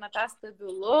įdomų, o ne tą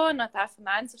stabilų, ne tą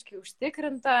finansiškai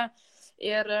užtikrintą.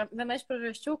 Ir viena iš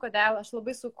priežasčių, kodėl aš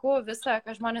labai suku visą,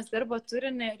 ką žmonės dirba,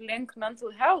 turinį link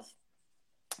mental health.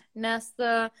 Nes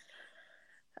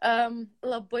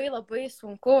labai labai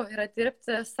sunku yra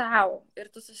dirbti savo ir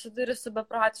tu susiduri su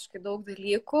beprotiškai daug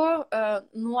dalykų,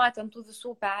 nuo ten tų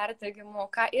visų perdegimų,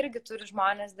 ką irgi turi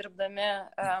žmonės dirbdami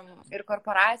ir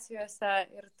korporacijose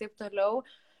ir taip toliau,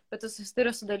 bet tu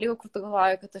susiduri su dalyku, kur tu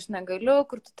galvoji, kad aš negaliu,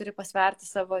 kur tu turi pasverti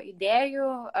savo idėjų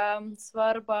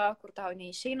svarbą, kur tau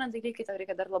neišeina dalykai, tau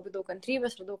reikia dar labai daug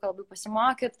kantrybės ir daug kalbų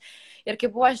pasimokyti. Ir kai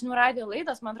buvo žinių radijo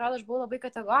laidos, man atrodo, aš buvau labai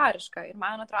kategoriška ir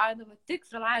man atrodo, tik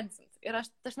freelancing. Ir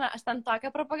aš ten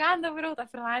tokią propagandą variau, tą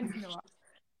freelancinimą.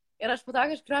 Ir aš po to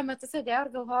kažkurio metu sėdėjau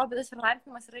ir galvojau, bet tas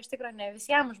freelancinimas yra iš tikrųjų ne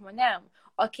visiems žmonėms.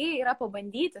 Okei, yra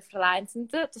pabandyti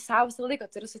freelancinti, tu savo visą laiką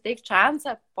turi suteikti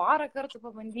šansą, porą kartų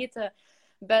pabandyti,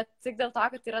 bet tik dėl to,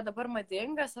 kad yra dabar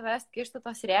madinga savęs kišti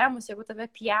tos rėmus, jeigu tave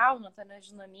pjauna ta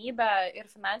nežinomybė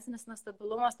ir finansinis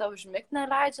nestabilumas tau užmigti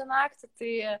neleidžia naktį,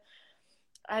 tai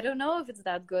I don't know if it's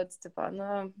that good. Tipo,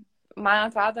 man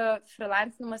atrodo,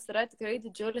 freelancinimas yra tikrai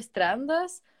didžiulis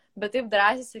trendas, bet taip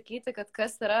drąsiai sakyti, kad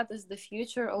kas yra tas the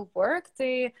future of work,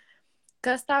 tai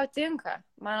kas tau tinka.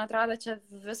 Man atrodo, čia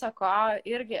viso ko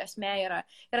irgi esmė yra.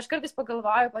 Ir aš kartais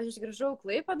pagalvoju, pavyzdžiui, aš grįžau į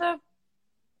Klaipėdą,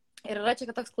 ir yra čia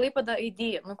toks Klaipėda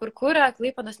ID, kur kuria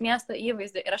Klaipėdos miesto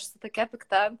įvaizdį. Ir aš su tokia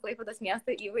pikta Klaipėdos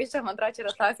miesto įvaizdžio, man atrodo, čia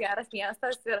yra toks geras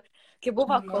miestas. Ir kai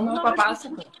buvo Kauno...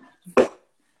 Papasakau.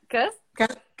 Kas?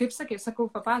 Kaip sakau,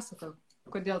 papasakau.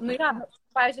 Kodėl?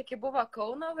 Pavyzdžiui, kai buvo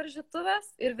Kauno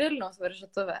varžytuvės ir Vilniaus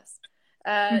varžytuvės.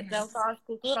 Dėl tos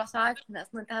kultūros akcinės,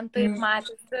 ten taip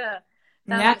matėsi.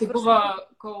 Ne, tai buvo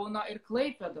Kauno ir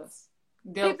Klaipėdos.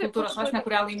 Dėl kultūros akcinės,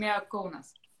 kurią laimėjo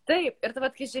Kaunas. Taip, ir tai,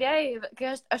 kai žiūrėjai,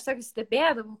 kai aš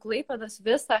stebėdavau Klaipėdos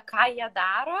visą, ką jie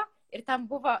daro, ir ten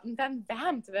buvo, ten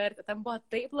bent verti, ten buvo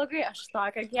taip blogai, aš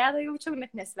tokią gėdą jaučiau,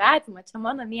 net nesvetima, čia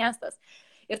mano miestas.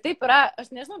 Ir taip yra,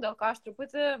 aš nežinau, dėl ko aš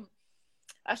truputį,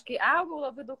 aš kai augau,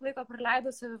 labai daug laiko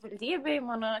praleidau savivaldybėj,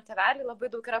 mano tėveliai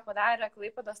labai daug yra padarę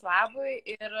Klaipėdos labui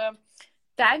ir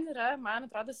ten yra, man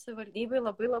atrodo, savivaldybėj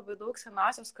labai labai daug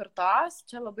senosios kartos,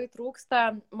 čia labai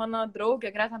trūksta mano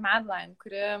draugė Greta Medline,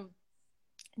 kuri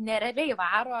nerealiai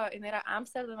varo, jinai yra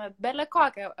Amsterdame, belė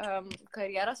kokią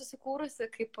karjerą susikūrusi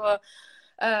kaip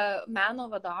meno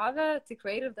vadovė, tai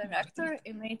creative director,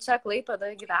 jinai čia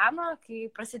Klaipėdoje gyveno, kai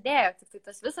prasidėjo tik tai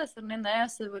tas visas ir jinai nuėjo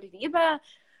savivaldybę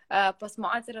pas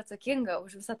moterį atsakingą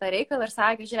už visą tą reikalą ir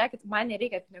sakė, žiūrėkit, man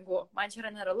nereikia pinigų, man čia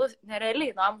yra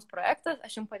nerealiai įdomus projektas,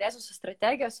 aš jums padėsiu su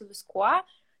strategija, su viskuo,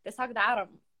 tiesiog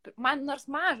darom. Man nors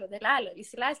mažą dalelę,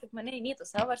 įsileiskit mane į mytų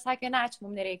savo ir sakė, ne, čia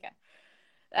mums nereikia.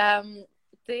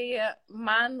 Tai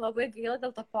man labai gaila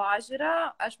dėl to požiūrio.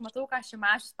 Aš matau, ką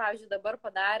Šimašius, pavyzdžiui, dabar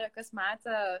padarė, kas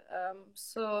matė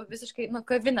su visiškai,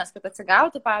 kavinės, kad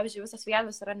atsigautų, pavyzdžiui, visos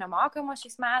vietos yra nemokamos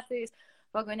šiais metais,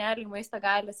 vagonėliai maisto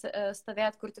gali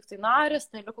stovėti, kur tik tai nori,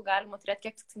 staliukų galima turėti,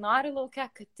 kiek tik tai nori laukia,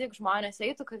 kad tik žmonės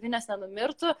eitų, kavinės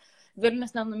nenumirtų,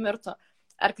 Vilnius nenumirtų.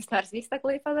 Ar kas nors vyksta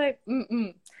Klaipėdoj?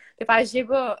 Tai, pavyzdžiui,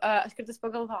 jeigu aš kartais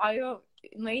pagalvoju,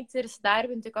 nueiti ir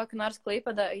įsidarbinti kokį nors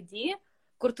Klaipėdą ID,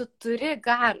 kur tu turi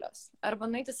galios, arba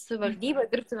nueiti savivaldybę,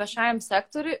 dirbti viešajam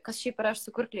sektoriui, kas šiaip yra aš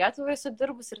sukurk Lietuvai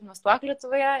sudirbus ir investuok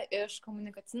Lietuvoje iš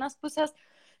komunikacinės pusės,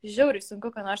 žiauriai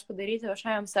sunku, ką nors padaryti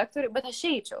viešajam sektoriui, bet aš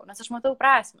eičiau, nes aš matau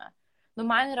prasmę.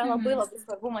 Man yra labai labai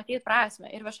svarbu matyti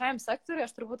prasmę. Ir viešajam sektoriui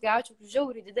aš turbūt gaučiau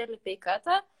žiauriai didelį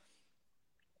peikatą,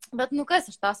 bet kas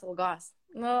iš tos algos?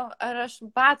 Ar aš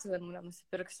batų vienų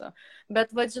nenusipirksiu.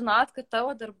 Bet žinot, kad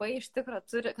tavo darbai iš tikrųjų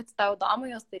turi, kad tau įdomu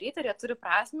jos daryti ir jie turi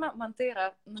prasmę, man tai yra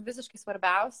visiškai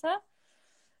svarbiausia.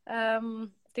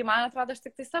 Tai man atrodo, aš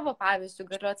tik tai savo pavyzdžių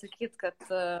galiu atsakyti, kad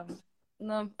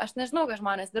aš nežinau, ką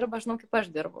žmonės dirba, aš žinau, kaip aš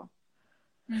dirbu.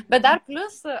 Bet dar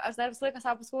plus, aš dar visą laiką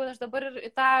savo pasakau, aš dabar ir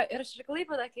aš ir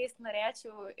Klaipėdą keisti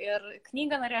norėčiau, ir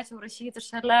knygą norėčiau rašyti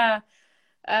šalia.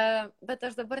 Bet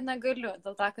aš dabar negaliu,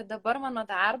 dėl to, kad dabar mano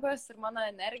darbas ir mano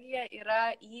energija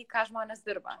yra į ką žmonės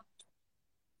dirba.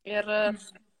 Ir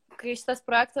kai šitas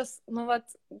projektas,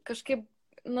 kažkaip,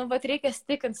 reikia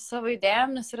stikinti savo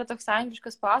idėjom, nes yra toks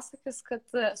angliškas pasakis, kad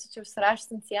esu čia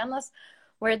užsirašęs ant sienos,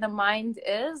 where the mind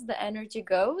is, the energy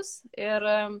goes. Ir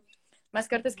Mes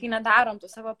kartais, kai nedarom tų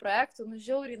savo projektų, nu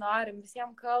žiauriai norim,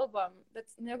 visiems kalbam, bet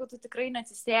jeigu tu tikrai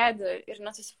neatsisėdi ir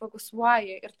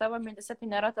nesusifokusuoji ir tavo mintise tai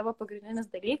nėra tavo pagrindinis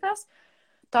dalykas,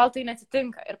 tol tai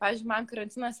neatsitinka. Ir, pavyzdžiui, man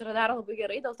karantinas yra dar labai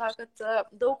gerai dėl to, kad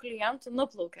daug klientų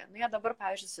nuplaukia. Nu, jie dabar,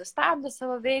 pavyzdžiui, sustabdo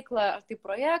savo veiklą, ar tai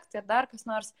projektai, ar dar kas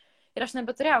nors. Ir aš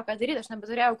nebeturėjau ką daryti, aš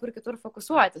nebeturėjau kur kitur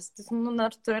fokusuotis. Tai, nu,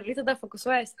 natūraliai tada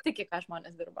fokusuojas tik, ką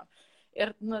žmonės dirba.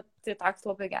 Ir, nu, tai toks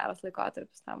labai geras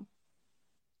laikotarpis tam.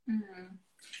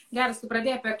 Geras, tu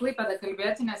pradėjai apie Klaipėdą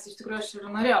kalbėti, nes iš tikrųjų aš ir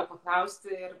norėjau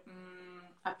paklausti ir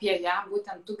apie ją,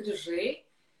 būtent tu grįžai.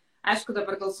 Aišku,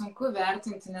 dabar gal sunku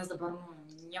vertinti, nes dabar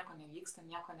nieko nevyksta,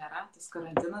 nieko nėra, tas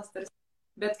karantinas tarsi.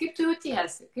 Bet kaip tu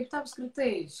jautiesi, kaip tau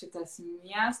apskritai šitas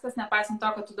miestas, nepaisant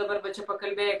to, kad tu dabar čia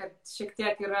pakalbėjai, kad šiek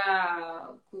tiek yra,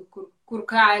 kur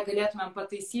ką galėtumėm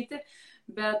pataisyti,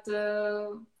 bet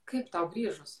kaip tau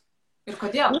grįžus? Ir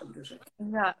kodėl tu grįžai?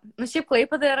 Ja. Nu, šiaip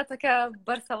Klaipėda yra tokia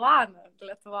Barcelona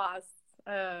Lietuvos.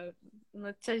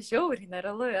 Nu, čia žiauriai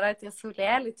nerealu yra tie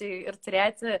saulėlyčiai ir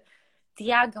turėti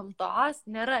tiek gamtos.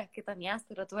 Nėra kitą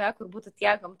miestą Lietuvoje, kur būtų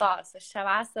tiek gamtos. Aš šią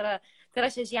vasarą, tai yra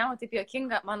šią žiemą taip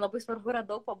juokinga, man labai svarbu yra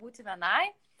daug pabūti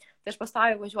vienai. Tai aš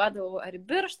pastoviai važiuodavau ar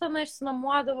Birštoną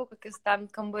išsinuomodavau, kokius ten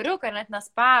kambariuką, net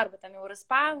nespa, arba ten jau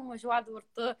spa važiuodavau ir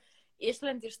tu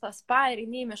išlenti iš to spa ir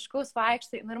eini į miškus,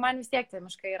 vaikštai, nu ir man vis tiek tie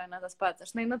miškai yra ne tas pats.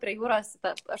 Aš einu prie jūros,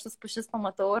 aš tas pušis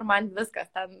pamatau ir man viskas,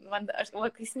 ten, aš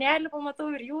kai smėlį pamatau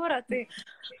ir jūrą, tai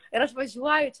ir aš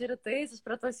važiuoju čia rytais, aš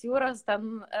prie tos jūros, ten,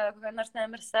 kokią nors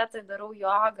nemirsetai, darau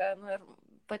jogą, nu ir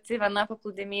pati viena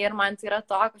paplūdimy ir man tai yra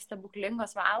tokios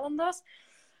stebuklingos valandos.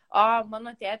 O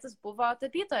mano tėtis buvo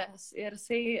tapytojas ir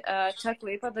jisai čia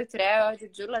Klaipėdoj turėjo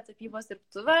didžiulę tapybos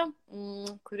dirbtuvę,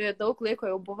 kuri daug laiko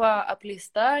jau buvo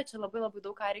apleista, čia labai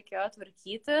daug ką reikėjo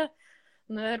tvarkyti.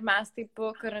 Nu ir mes taip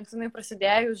karantinai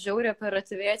prasidėjus žiauriai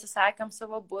operatyviai atsisakėm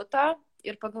savo butą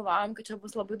ir pagalvojom, kad čia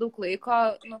bus labai daug laiko,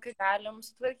 nu, kai galim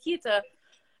sutvarkyti.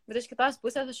 Bet iš kitos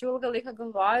pusės aš jau ilgą laiką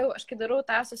galvojau, aš kai darau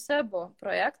tą su Sebu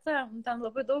projektą, ten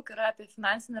labai daug yra apie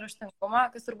finansinį raštingumą,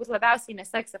 kas turbūt labiausiai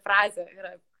neseksi frazė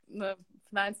yra. Nu,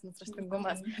 finansinis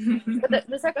raštingumas. Bet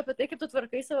tiesiog apie tai, kaip tu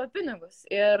tvarkai savo pinigus.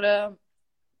 Ir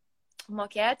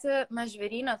mokėti, mes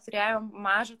Žvėryne turėjom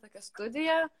mažą tokią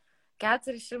studiją,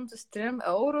 403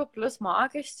 eurų plus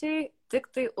mokesčiai,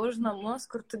 tik tai už namus,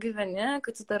 kur tu gyveni,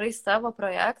 kad tu darai savo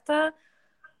projektą.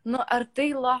 Nu, ar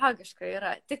tai logiška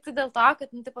yra? Tik tai dėl to,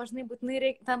 kad, nu, tipo, žinai, būtinai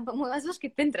reikia, ten, mes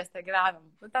visiškai Pintereste gyvenam,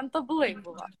 ten tobulai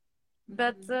buvo.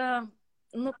 Bet,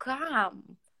 nu, kam?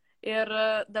 Ir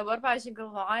dabar, pavyzdžiui,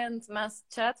 galvojant, mes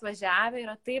čia atvažiavę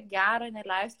yra taip gera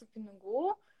neleistų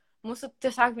pinigų. Mūsų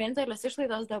tiesiog vienintelės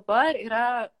išlaidos dabar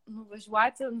yra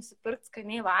nuvažiuoti, nusipirkti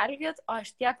skaniai valgyti, o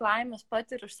aš tiek laimės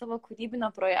patiriu iš savo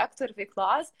kūrybinio projekto ir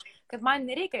veiklos, kad man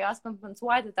nereikia jos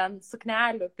kompensuoti ten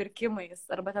suknelių pirkimais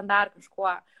arba ten dar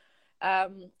kažkuo.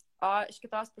 O iš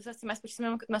kitos pusės mes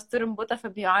prisimėm, kad mes turim butą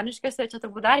Fabioniškėse, čia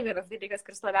turbūt dar vienas dalykas,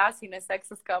 kuris labiausiai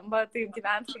neseksi skamba, tai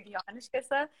gyventi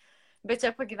Fabioniškėse. Bet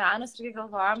čia pagyvenus irgi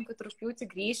galvojom, kad rugpjūtį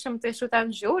grįšim, tai aš jau ten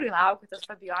žiauriai laukiu tas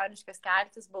Fabioniškės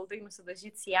keltis, baldai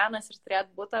nusidažyti sienas ir turėti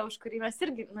butą, už kurį mes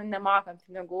irgi nemokam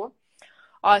pinigų.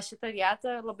 O šitą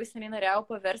vietą labai seniai norėjau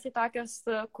paversti tokias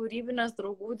kūrybinės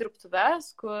draugų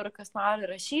dirbtuves, kur kas nori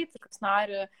rašyti, kas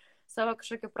nori savo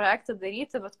kažkokį projektą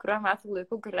daryti, bet kuriuo metų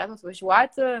laiku galėtų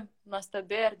atvažiuoti.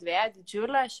 Nuostabi erdvė,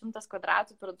 didžiulė, 100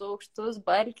 kvadratų per 2 aukštus,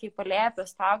 balkiai,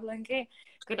 palėpės, stoglankiai,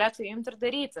 galėtų imti ir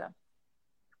daryti.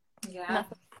 Nes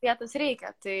vietos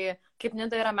reikia. Tai kaip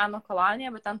Nida yra meno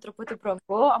kolonija, bet ten truputį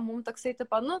brangu, o mums toksai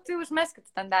tipo, nu, tai užmeskit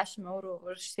ten 10 eurų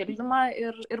už šildymą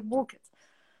ir būkit.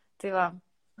 Tai va.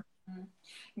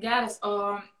 Geras,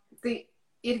 o tai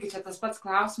irgi čia tas pats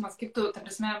klausimas, kaip tu, ta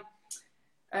prasme,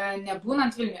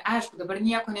 nebūnant Vilniuje, aišku, dabar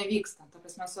nieko nevyksta, ta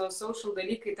prasme, social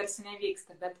dalykai tarsi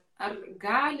nevyksta, bet ar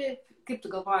gali, kaip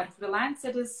tu galvoji, ar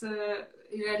freelanceris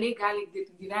realiai gali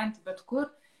gyventi bet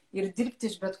kur ir dirbti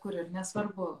iš bet kur ir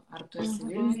nesvarbu, ar tu esi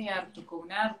Vilniuje, ar tu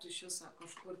Kaune, ar tu iš viso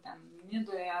kažkur ten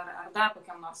Nidoje, ar dar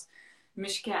kokiam nors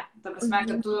miške. Ta prasme,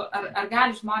 kad tu, ar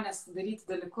gali žmonės daryti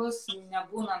dalykus,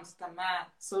 nebūnant tame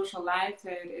social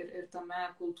life ir tame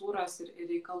kultūros ir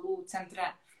reikalų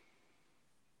centre?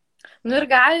 Nu ir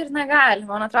gali, ir negali.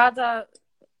 Man atrodo,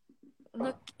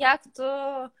 nu kiek tu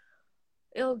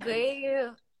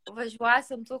ilgai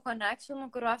važiuosim tų connectionų,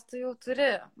 kuriuos tu jau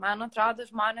turi. Man atrodo,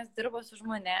 žmonės dirba su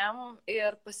žmonėm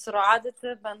ir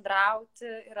pasirodyti, bendrauti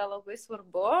yra labai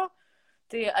svarbu.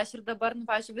 Tai aš ir dabar, nu,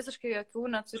 pavyzdžiui, visiškai jokių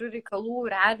neturiu reikalų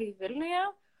realiai Vilniuje,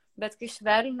 bet kai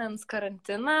švelnins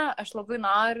karantiną, aš labai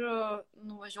noriu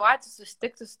nuvažiuoti,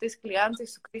 susitikti su tais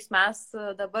klientais, su kuriais mes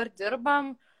dabar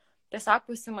dirbam, tiesiog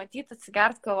pasimatyti,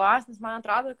 atsigert kavos, nes man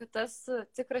atrodo, kad tas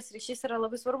tikras ryšys yra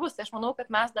labai svarbus. Tai aš manau,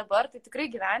 kad mes dabar tai tikrai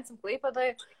gyvensim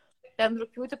Klaipėdoje, ten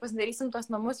rugpjūtį pasidarysim tos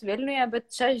namus Vilniuje, bet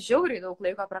čia žiauriai daug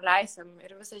laiko praleisim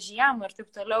ir visą žiemą ir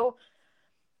taip toliau.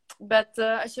 Bet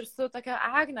aš ir su tokia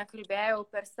Agne kalbėjau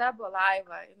per Sebo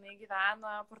laivą, jinai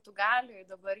gyvena Portugalijoje,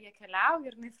 dabar jie keliauja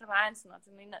ir jinai freelancina,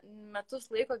 tai jinai metus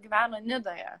laiko gyveno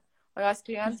Nidoje, o jos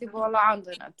klientai buvo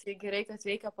Londone, tai gerai, kad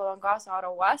veikia Palangos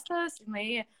oro uostas,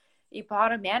 jinai į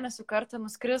porą mėnesių kartą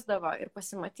nuskrisdavo ir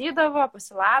pasimatydavo,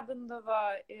 pasilabindavo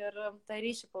ir tą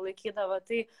ryšį palaikydavo.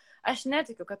 Tai aš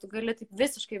netikiu, kad tu gali taip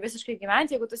visiškai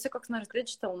gyventi, jeigu tu esi koks nors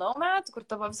digital nomad, kur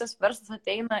tavo visas verslas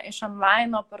ateina iš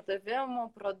online pardavimų,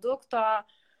 produkto,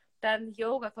 ten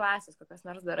yoga klasės kokias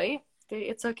nors darai, tai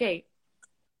it's okay.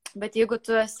 Bet jeigu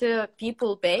tu esi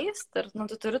people based ir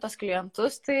tu turi tos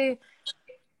klientus, tai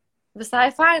visai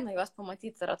faina juos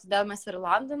pamatyti yra. Todėl mes ir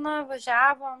Londoną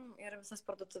važiavom ir visas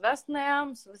parduotuvės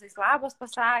nuėjom, su visais labas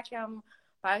pasakėm.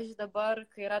 Pavyzdžiui, dabar,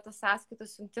 kai yra tas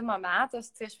sąskaitos siuntimo metas,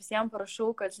 tai aš visiems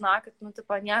parašau, kad žinokit,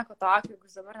 tipo nieko tokio, jeigu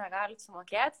jūs dabar negalit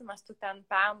sumokėti, mes tu ten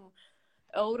 5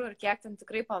 eurų ir kiek ten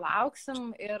tikrai palauksim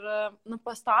ir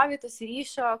pastoviai tas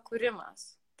ryšio kūrimas.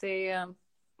 Tai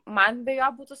man be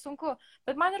jo būtų sunku,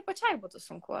 bet man ir pačiai būtų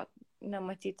sunku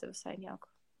nematyti visai nieko.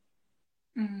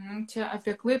 Čia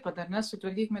apie Klaipėdą, ne?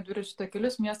 Sutvarkykime dviračių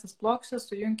takelius, miestas plokščias,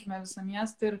 sujungkime visą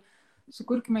miestą ir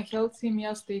sukurkime healthy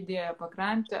miesto idėją,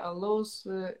 pakrantę, alaus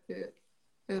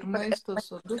ir maisto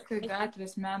sodukai,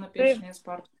 gatvės, meno, piešiniai,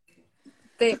 sporto.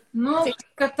 Taip.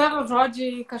 Kad tavo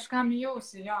žodžiai kažkam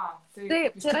jausi, jo.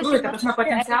 Taip, iš tikrųjų, kad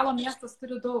potencialo miestas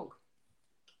turi daug.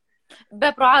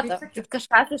 Be proto, kad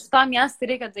kažką iš to miesto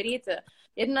reikia daryti.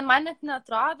 Ir man net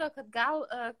neatrodo, kad gal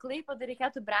Klaipėdą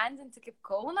reikėtų brandinti kaip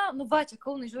Kauną. Čia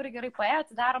Kaunai žiūri gerai paėjo,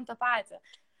 tai darom tą patį.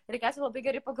 Reikėtų labai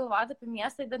gerai pagalvoti apie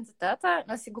miesto identitetą,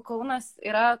 nes jeigu Kaunas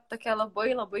yra tokia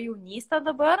labai jaunystė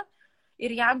dabar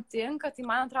ir jam tinka, tai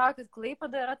man atrodo, kad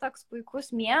Klaipėda yra toks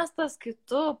puikus miestas, kai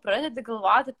tu pradedi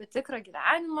galvoti apie tikrą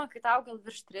gyvenimą, kai tau gal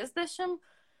virš 30,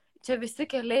 čia visi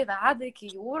keliai veda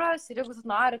iki jūros ir jeigu tu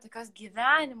nori tokios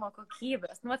gyvenimo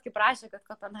kokybės, kaip rašė, kad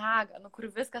Kopenhaga, kur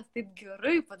viskas taip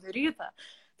gerai padaryta,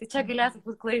 tai čia galėtų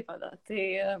būti Klaipėda. Tai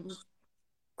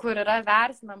kur yra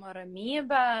vertinama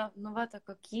ramybė, ta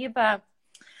kokybė,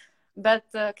 bet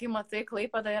kai matai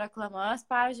Klaipėdą ir reklamas,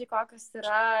 pavyzdžiui, kokios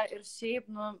yra ir šiaip,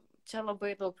 čia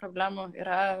labai daug problemų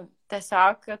yra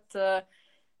tiesiog, kad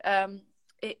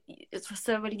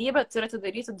savivaldybė turi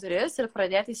atidaryti duris ir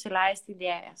pradėti įsileisti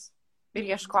idėjas ir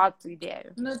ieškoti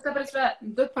idėjų. Ta prasme,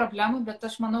 daug problemų, bet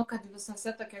aš manau, kad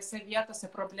visose tokiose vietose,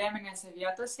 probleminėse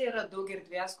vietose yra daug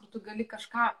erdvės, kur tu gali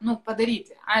kažką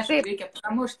padaryti. Aišku, reikia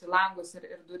pramušti langus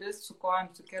ir duris su kojom,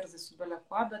 su kerzai, su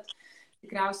belekuo, bet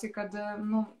tikriausiai, kad,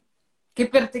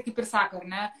 kaip ir sako,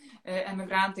 ar ne,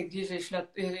 emigrantai grįžę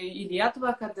į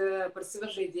Lietuvą, kad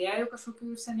parsiveža idėjų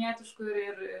kažkokių užsienietiškų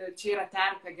ir čia yra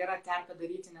terpė, gera terpė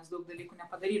daryti, nes daug dalykų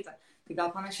nepadaryta. Tai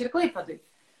gal panašiai ir Klaipėdai.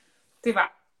 Tai va,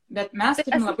 bet mes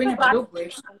turim labai nedaug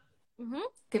laiko.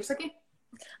 Kaip sakai?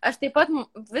 Aš taip pat,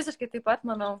 visiškai taip pat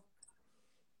manau.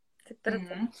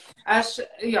 Aš,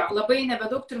 labai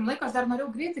nebedaug turim laiko, aš dar norėjau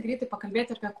greitai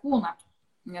pakalbėti apie kūną.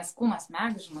 Nes kūnas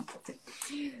žinot.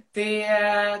 Tai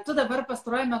tu dabar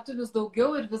pastaruoju metu vis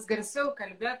daugiau ir vis garsiau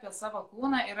kalbė apie savo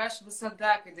kūną ir aš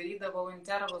visada, kai darydavau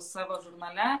intervus savo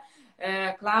žurnale,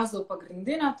 klausdavau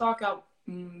pagrindinio tokio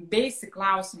basic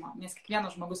klausimo, nes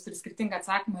kiekvienas žmogus turi skirtingą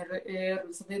atsakymą ir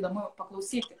visada įdomu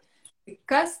paklausyti. Tai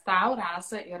kas tau,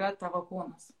 Rasa, yra tavo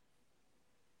kūnas?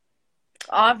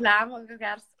 Blemo,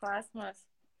 geras klausimas.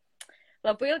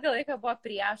 Labai ilgą laiką buvo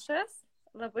priešas,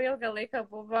 labai ilgą laiką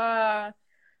buvo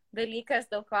dalykas,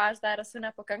 dėl ko aš dar esu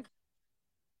nepakankamai.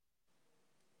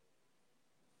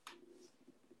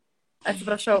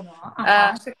 Atsiprašau.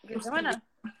 Girdžiu mane?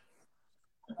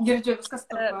 Girdžiu, viskas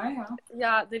tvarkoja.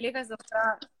 Dalykas,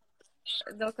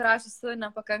 dėl kurio aš esu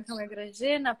nepakankamai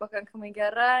graži, nepakankamai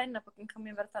gera,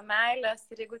 nepakankamai verta meilės.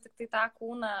 Ir jeigu tik tai tą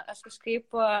kūną aš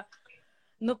kažkaip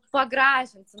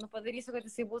pagražinsiu, padarysiu, kad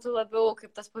jisai būtų labiau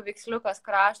kaip tas paveiksliukas,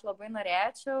 kurio aš labai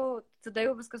norėčiau, tada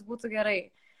jau viskas būtų gerai.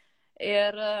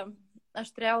 Ir aš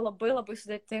turėjau labai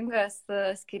sudėtingas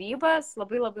skyrybas,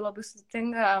 labai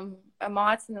sudėtingą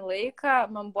emocinį laiką,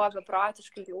 man buvo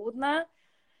beprotiškai liūdna.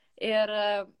 Ir,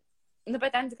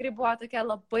 bet ten tikrai buvo tokia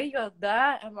labai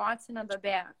juoda emocinė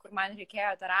duobė, kur man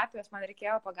reikėjo terapijos, man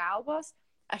reikėjo pagalbos,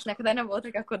 aš niekada nebuvau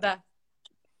tokia kuda.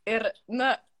 Ir,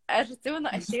 aš atsimenu,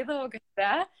 aš eidavau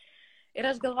gatve ir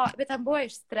aš galvoju, bet ten buvo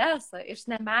iš streso, iš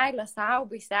nemeilės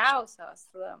savo baisiausios.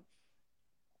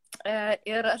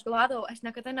 Ir aš galvodavau, aš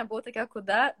niekada nebuvau tokia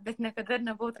kuda, bet niekada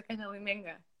nebuvau tokia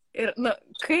nelaiminga. Ir,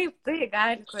 kaip tai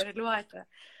gali koreliuoti?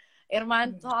 Ir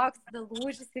man toks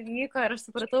lūžis įvyko ir aš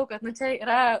supratau, kad čia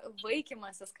yra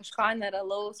vaikymasis kažko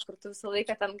nerealaus, kur tu visą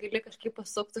laiką ten gali kažkaip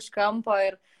pasukti iš kampo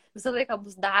ir visą laiką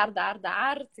bus dar.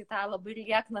 Tai tą labai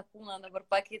liekną kūną dabar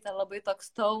pakeitė labai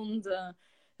toks toned,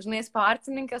 žinai,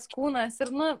 sportininkės kūnas.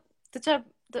 Ir,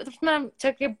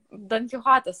 čia kaip Don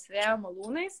Kichotas vėjo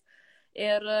malūnais.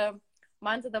 Ir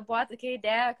man tada buvo tokia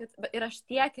idėja, kad ir aš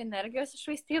tiek energijos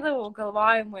išvaistydavau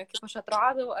galvojimui, kaip aš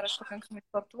atrodau, ar aš pakankamai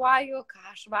sportuoju, ką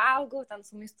aš valgau, ten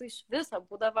su maistu iš viso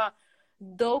būdavo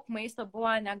daug maisto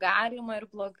buvo negalima ir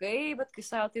blogai, bet kai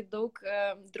savo taip daug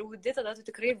draudi, tada tu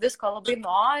tikrai visko labai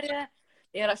nori.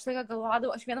 Ir aš laiką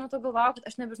galvodavau, aš vieną metu galvojau,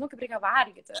 kad aš nebežinau, kaip reikia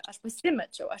valgyti, aš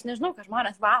pasimečiau, aš nežinau, ką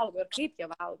žmonės valgo ir kaip jie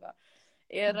valgo.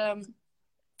 Ir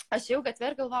aš jau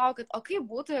gatvė ir galvojau, kad o kaip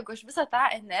būtų, jeigu aš visą tą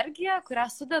energiją, kurią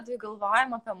sudedu į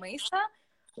galvojimą apie maistą,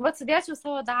 sudėčiau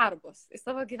savo darbus, į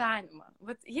savo gyvenimą.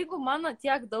 Jeigu mano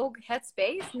tiek daug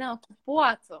headspace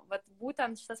neokupuotų,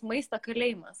 būtent šitas maisto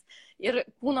kalėjimas ir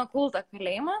kūno kulto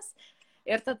kalėjimas,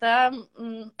 ir tada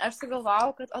aš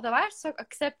sugalvojau, kad o davai aš tiesiog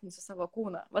akceptinsiu savo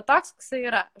kūną. Toks, koks jis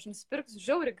yra. Aš nusipirksiu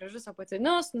žiauriai gražius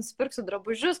apatinius, nusipirksiu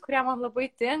drabužius, kurie man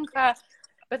labai tinka,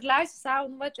 bet leisiu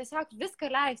savo, tiesiog viską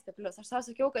leisti. Plius aš savo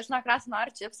sakiau, kad žinok, Rasa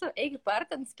nori čipsų, eigi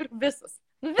parką, nusipirk visus.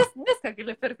 Viską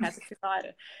gali pirkti, net tik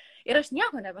nori. Ir aš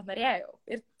nieko nebenorėjau.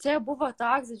 Ir čia buvo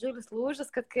toks didžiulis lūžis,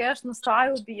 kad kai aš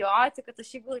nustojau bijoti, kad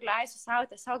aš jeigu leisiu savo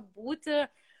tiesiog būti,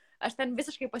 aš ten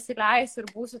visiškai pasileisiu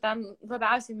ir būsiu ten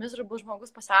labiausiai miserable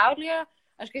žmogus pasaulyje,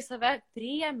 aš kai save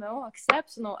priėmiau,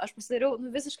 akceptinau, aš pasidariau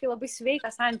visiškai labai sveiką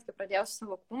santykį, pradėjau su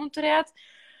savo kūnu turėti.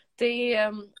 Tai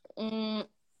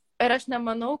ir aš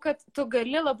nemanau, kad tu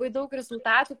gali labai daug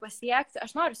rezultatų pasiekti.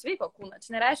 Aš noriu sveiko kūną.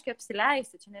 Čia nereiškia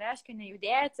apsileisti, čia nereiškia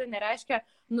nejudėti, nereiškia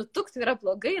nutukti yra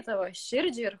blogai tavo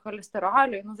širdžiai ir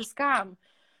cholesteroliui, viskam.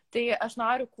 Tai aš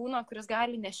noriu kūno, kuris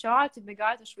gali nešioti,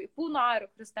 bėgioti, aš vaikų noriu,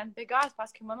 kuris ten bėgios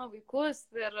paskui mano vaikus.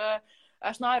 Ir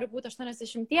aš noriu būti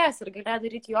 80 ir galėti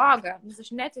daryti jogą. Nes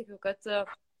aš netikiu, kad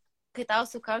kai tau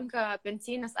sukanka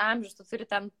pensijinis amžius, tu turi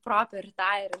ten proper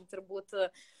retirement ir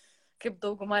būti kaip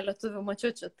dauguma lietuvių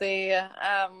mačiučių.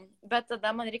 Bet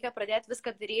tada man reikia pradėti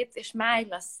viską daryti iš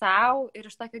meilės savo ir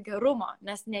iš tokio gerumo,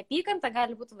 nes neapykanta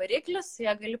gali būti variklis, jie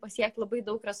gali pasiekti labai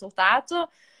daug rezultatų,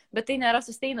 bet tai nėra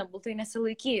sustainable, tai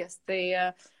nesilaikys. Tai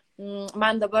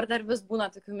man dabar dar vis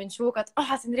būna tokių minčių, kad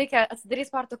ten reikia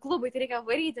atsidaryti sporto klubai, tai reikia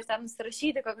varyti, ten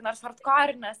nusirašyti kokį nors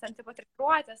hardcore'ines, ten taip pat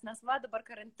treniruotės, nes dabar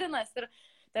karantinas ir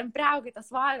ten priaugai tas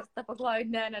svoris, ta pagalvoju,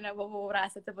 nebuvau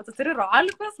Rasa, tu turi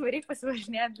rolikus, varyk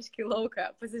pasivažinėti biškį lauką,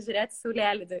 pasižiūrėti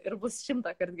saulėlydį ir bus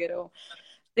 100 kart geriau.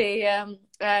 Tai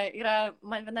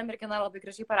man viena mergina labai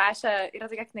gražiai parašė, yra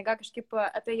tokia knyga kažkaip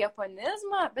apie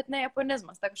japonizmą, bet ne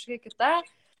japonizmas, ta kažkokia kita,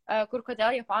 kur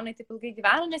kodėl japonai taip ilgai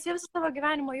gyvena, nes jie visą savo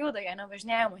gyvenimo juda, jie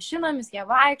nevažinėja mašinomis, jie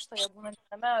vaikšto, jie būna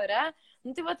tame ore.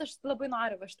 Tai aš labai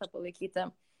noriu šitą palaikyti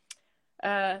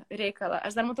reikalą.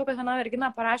 Aš dar matau, kad viena mergina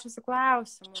parašė su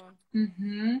klausimu.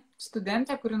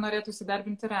 Studentė, kuri norėtų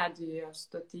įsidarbinti radijo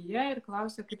stotyje ir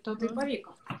klausė, kaip tau tai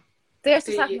pavyko. Tai aš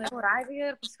tiesiog nuėjau radiją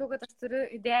ir pasakiau, kad aš turiu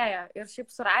idėją. Ir šiaip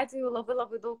su radiju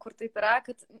labai daug kur taip yra,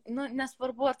 kad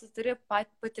nesvarbu, ar tu turi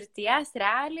patirties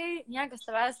realiai, niekas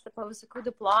tavęs po visokių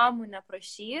diplomų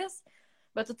neprašys,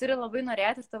 bet tu turi labai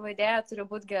norėti ir tavo idėja turi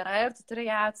būti gera ir tu turi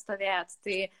ją atstovėti.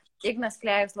 Tai Ignas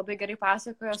Klėjus labai gerai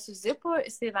pasakojo su Zipu,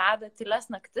 jisai veda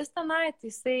Tylias naktis tenai, tai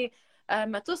jisai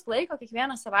metus laiko,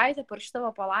 kiekvieną savaitę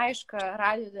parašydavo po laišką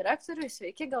radijo direktoriui,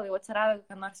 sveiki, gal jau atsirado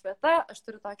kokia nors vieta, aš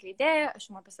turiu tokią idėją, aš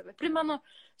jums apie save primenu.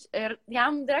 Ir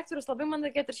jam direktorius labai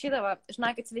mandagiai atrašydavo,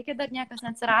 žinokit, sveiki, dar niekas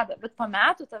neatsirado, bet po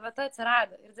metų ta vieta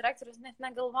atsirado ir direktorius net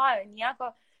negalvojo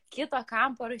nieko kito,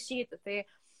 kam parašyti. Tai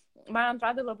man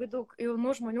atrodo, labai daug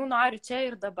jaunų žmonių nori čia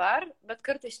ir dabar, bet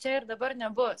kartais čia ir dabar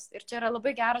nebus. Ir čia yra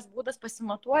labai geras būdas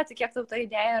pasimatuoti, kiek tau ta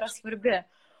idėja yra svarbi.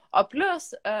 O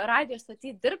plus, radijo stotį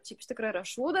dirbti iš tikrųjų yra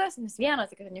šūdas, nes viena,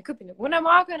 tai kad jokių pinigų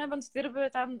nemoka, nebent dirbi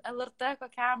ten LRT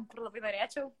kokiam, kur labai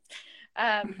norėčiau.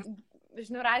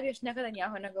 Žinių radijo aš niekada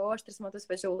nieko negavau, aš 3 metus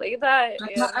vedžiau laidą.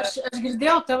 Ir... Aš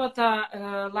girdėjau tavo tą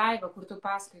laivą, kur tu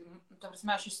pasakai, ta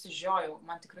prasme, aš išsižiojau,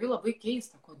 man tikrai labai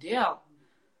keista, kodėl?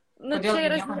 Čia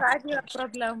yra žinių radijo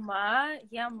problema,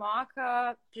 jie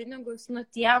moka pinigus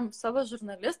tiem savo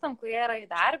žurnalistam, kurie yra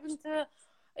įdarbinti.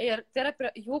 Ir tai yra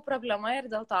jų problema ir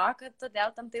dėl to, kad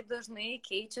todėl tam taip dažnai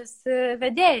keičiasi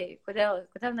vedėjai.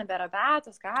 Kodėl nebėra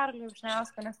Beatos, Karolių,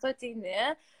 Vyšniausko, nes tu ateini,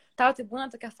 tau tai būna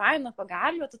tokia faina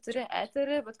pagalbė, tu turi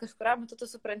eterį, bet kažkurio metu tu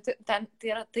supranti, tai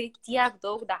yra tai tiek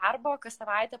daug darbo, kas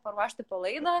savaitę paruošti po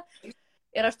laidą.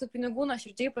 Ir aš tų pinigų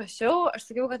nuoširdžiai prašiau, aš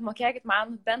sakiau, kad mokėkit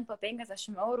man bent po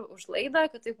 50 eurų už laidą,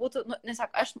 kad tai būtų, nu,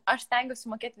 nesako, aš stengiuosi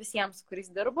mokėti visiems, su kuriais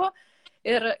dirbu.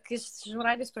 Ir kai žinių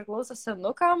radijas priklauso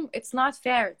senukam, it's not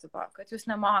fair, tipo, kad jūs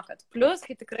nemokat. Plus,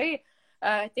 kai tikrai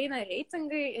ateina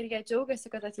reitingai ir jie džiaugiasi,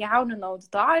 kad atjaunina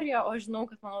auditoriją, o žinau,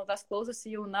 kad mano tas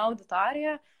klausosi jauna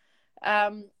auditorija,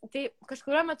 tai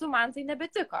kažkurio metu man tai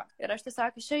nebetiko. Ir aš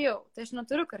tiesiog išėjau. Tai aš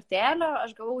neturiu kartelio,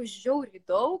 aš gavau žiauriai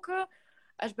daug,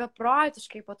 aš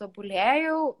beprotiškai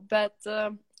patobulėjau, bet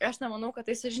aš nemanau, kad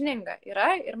tai sąžininga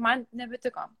yra ir man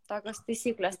nebetiko tokios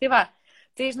taisyklės. Tai va,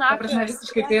 tai žinok...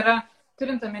 Visiškai tai yra,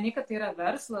 turint omeny, kad tai yra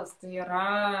verslas,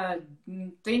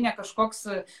 tai ne kažkoks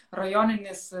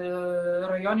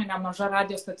rajoninė maža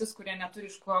radijo stotis, kurie neturi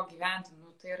iš ko gyventi.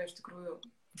 Nu, tai yra iš tikrųjų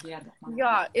gėda.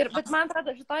 Jo, bet man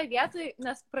atrodo šitoj vietoj,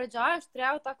 nes pradžioje aš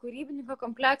turėjau tą kūrybininko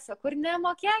kompleksą, kur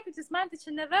nemokėkit, jūs man tai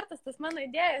čia nevertas, tas mano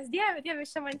idėjas, dieve,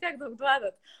 jūs čia man tiek daug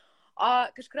duodat. O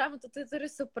kažkurio metu tai turi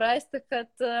suprasti,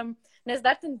 kad, nes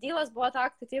dar ten dylas buvo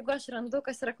toks, kad jeigu aš randu,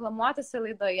 kas reklamuotasi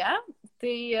laidoje,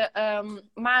 tai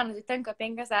man tenka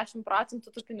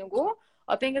 50% tų pinigų,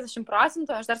 o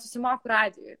 50% aš dar susimoku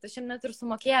radijui. Tai šiandien net ir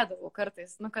sumokėdavau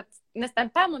kartais, nu, kad, nes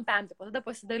ten tipo, tada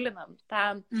pasidalinam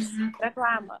tą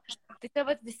reklamą. Tai tai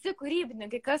vat visi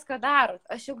kūrybininkai, kas ką darot,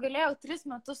 aš jau galėjau 3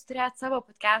 metus turėti savo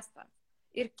podcastą.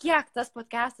 Ir kiek tas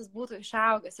podcastas būtų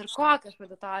išaugęs ir kokią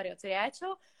auditoriją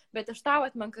turėčiau, bet iš tavo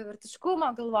menkavertiškumo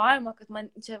galvojimo, kad man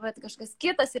čia vat kažkas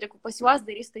kitas ir jeigu pas juos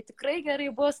darys, tai tikrai gerai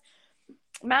bus.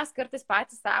 Mes kartais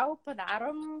patys savo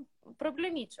padarom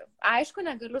problemyčių. Aišku,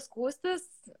 negaliu skūstis,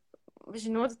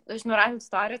 žinių radijo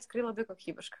istorija tikrai labai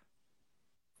kokybiška.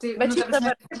 Tai, bet šiaip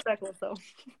dabar tai klausau.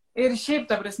 Ir šiaip,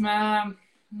 ta prasme,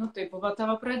 nu tai buvo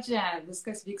tavo pradžia,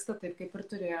 viskas vyksta taip, kaip ir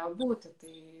turėjo būti.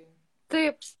 Tai...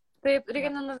 Taip, reikia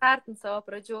nenuvertinti savo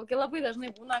pradžių. Kai labai dažnai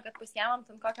būna, kad pasiemam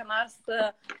ten kokią nors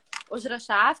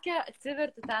užrašavkę,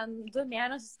 atsiverti ten 2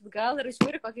 mėnesius atgal ir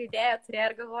žiūri, kokią idėją turėjai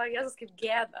ir galvoji, Jėzus, kaip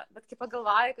gėda. Bet kai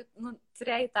pagalvoji, kad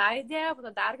turėjai tą idėją,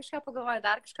 tada dar kažką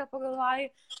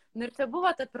pagalvoji. Nu, ir tai buvo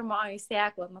ta pirmoji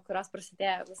sėkla, nuo kurios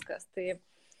prasidėjo viskas.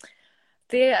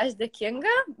 Tai aš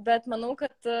dėkinga, bet manau,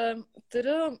 kad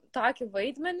turiu tokį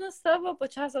vaidmenį savo,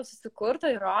 pačią savo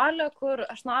susikurtą į rolę, kur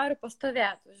aš noriu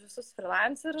pastovėti už visus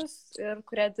freelancerius, ir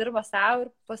kurie dirba savo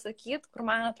ir pasakyti, kur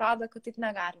man atrodo, kad taip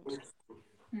negalima.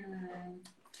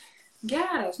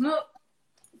 Geras, nu,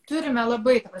 turime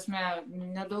labai, ta prasme,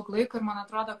 nedaug laiko ir man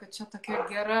atrodo, kad čia tokia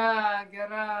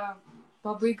gera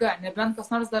pabaiga. Nebent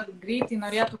kas nors dar greitai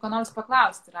norėtų ką nors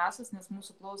paklausti Rasos, nes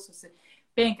mūsų klausosi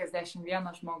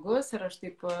 51 žmogus ir aš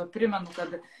taip primenu,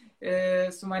 kad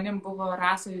su manim buvo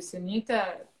Rasa Jusionytė.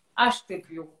 Aš taip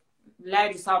jau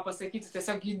leidžiu savo pasakyti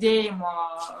tiesiog judėjimo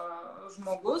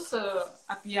žmogus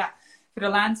apie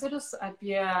freelancerius,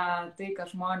 apie tai, kad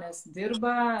žmonės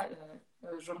dirba,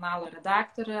 žurnalo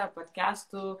redaktorė,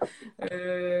 podcastų,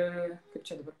 kaip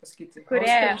čia dabar pasakyti?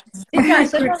 Kurėja.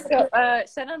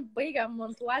 Šiandien baigiam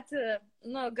montuoti,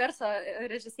 garso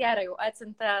režisierė jau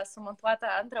atsiuntė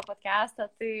sumontuotą antrą podcastą,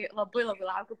 tai labai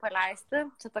laukiu paleisti.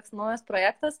 Čia toks naujas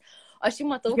projektas. Aš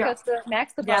jį matau, kad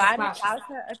mėgstu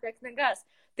klausti apie knygas.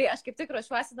 Tai aš kaip tik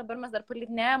ruošiuosi, dabar mes dar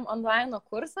palydinėjom online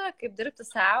kursą, kaip dirbti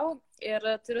savo ir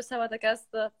turiu savo tokias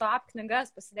top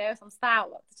knygas pasidėjus ant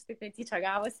stalo. Tai čia taip netyčia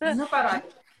gavosi. Nu, parodė.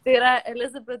 Tai yra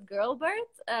Elizabeth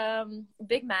Gilbert,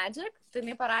 Big Magic. Tai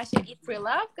jinai parašė Eat, Pray,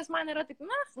 Love, kas man yra taip,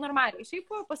 normaliai.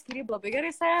 Šiaip paskirybė labai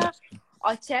gerai sėja.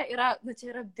 O čia yra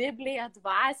Biblija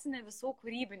dvasinė visų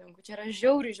kūrybininkų. Čia yra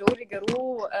žiauriai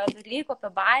gerų dalykų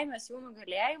apie baimės, jų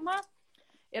nugalėjimą.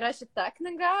 Yra šita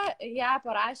knyga, ją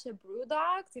parašė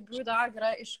Brewdog, tai Brewdog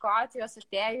yra iš Škotijos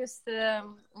atėjusi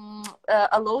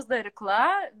alaus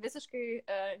darykla, visiškai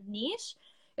niche,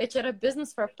 ir čia yra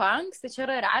Business for Punks, tai čia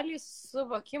yra realiai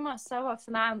suvokimas savo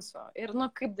finansų ir,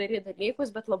 kaip daryti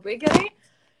dalykus, bet labai gerai.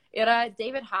 Yra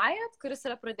David Hyatt, kuris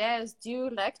yra pradėjęs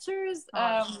Due Lectures,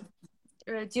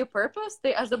 Due Purpose,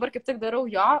 tai aš dabar kaip tik darau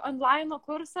jo online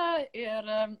kursą ir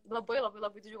labai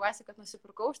džiaugiuosi, kad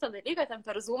nusipirkau šitą dalyką, ten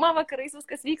per Zoomą vakarais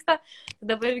viskas vyksta,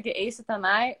 dabar irgi eisiu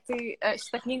tenai, tai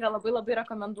šitą knygą labai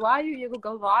rekomenduoju, jeigu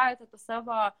galvojate apie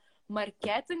savo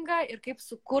marketingą ir kaip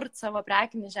sukurti savo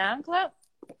prekinį ženklą.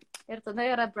 Ir tada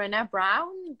yra Brené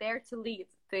Brown, Dare to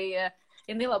Lead, tai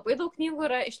jinai labai daug knygų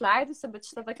yra išleidusi, bet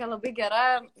šitą tokia labai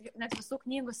gera, net visų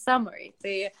knygų summary,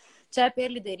 tai čia apie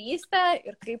lyderystę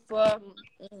ir kaip,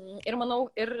 ir manau,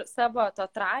 ir savo to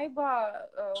traibo,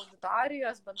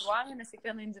 auditorijos, bendruomenės,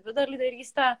 kiekvieną individuo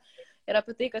lyderystę ir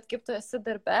apie tai, kad kaip tu esi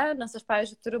darbe, nes aš,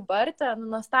 pavyzdžiui, turiu Bartę,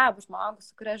 nuostabų žmogų,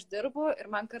 su kuria aš dirbu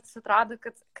ir man kartais atrodo,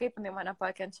 kad kaip jinai mane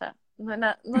pakenčia.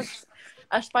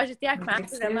 Aš, pavyzdžiui, tiek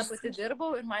metų viena pati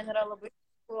dirbau ir man yra labai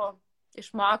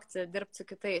išmokti dirbti su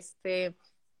kitais. Tai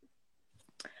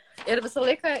ir visą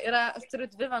laiką aš turiu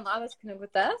 2 vienodas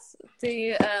knygutes, tai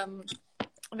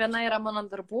viena yra mano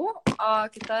darbų, o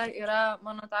kita yra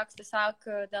mano toks tiesiog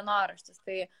dienoraštis.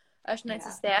 Tai aš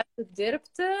nesistėsiu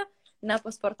dirbti,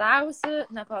 nepasportavusi,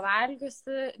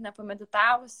 nepavalgiusi,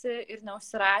 nepameditavusi ir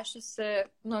neužsirašiusi,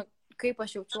 kaip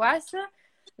aš jaučiuosi,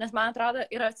 nes man atrodo,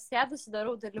 ir atsisėdusi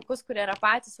darau dalykus, kurie yra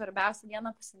patys svarbiausia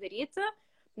dieną pasidaryti,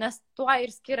 nes tuo ir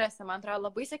skiriasi, man atrodo,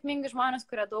 labai sėkmingi žmonės,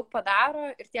 kurie daug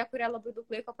padaro, ir tie, kurie labai daug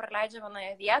laiko praleidžia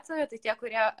vienoje vietoje, tai tie,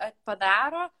 kurie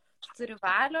padaro, turi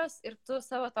valios ir tu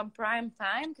savo tam prime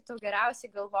time, kai tu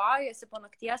geriausiai galvoji, esi po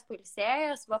nakties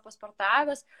pailsėjęs,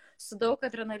 pasportavęs, su daug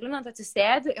adrenalino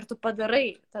atsisėdi ir tu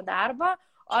padarai tą darbą,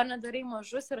 o nedarai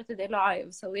mažus ir atidėlioji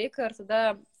visą laiką ir tada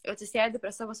atsisėdi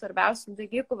prie savo svarbiausių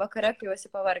dalykų vakare, kai jau esi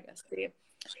pavargęs. Tai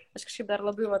aš kažkaip dar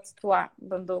labai tuo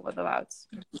bandau vadovautis.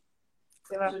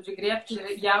 Žodžiu, griebti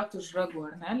jauti už ragų,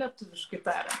 ar ne, lietuviškai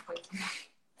tariant?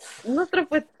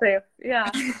 Truputį taip, ja.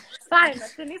 Faina,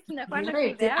 tenys nieko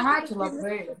nekalbėjau. Ačiū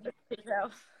labai.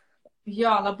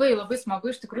 Jo, labai, labai smagu,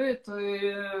 iš tikrųjų, tu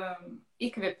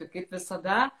įkvėpi, kaip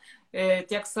visada,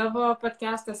 tiek savo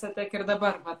podcastuose, tiek ir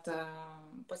dabar,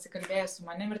 pasikalbėjau su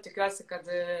manim ir tikiuosi, kad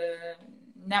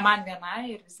ne man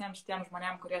vienai ir visiems šitiem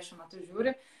žmonėm, kurie šiuo metu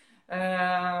žiūri,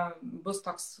 bus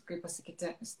toks, kaip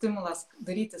pasakyti, stimulas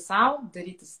daryti savo,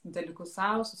 daryti dalykus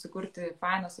savo, susikurti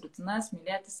fainas rutinas,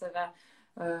 mylėti save,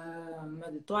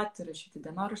 medituoti, rašyti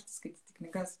dienoraštį, skaityti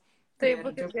knygas. Taip,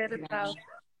 būtų geri tau.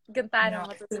 Gintarė,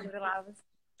 matau, susilavęs.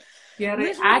 Gerai,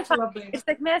 ačiū labai. Ir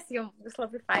sėkmės jums, vis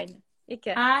labai faini.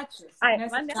 Iki. Ačiū.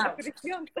 Man neprisijungti.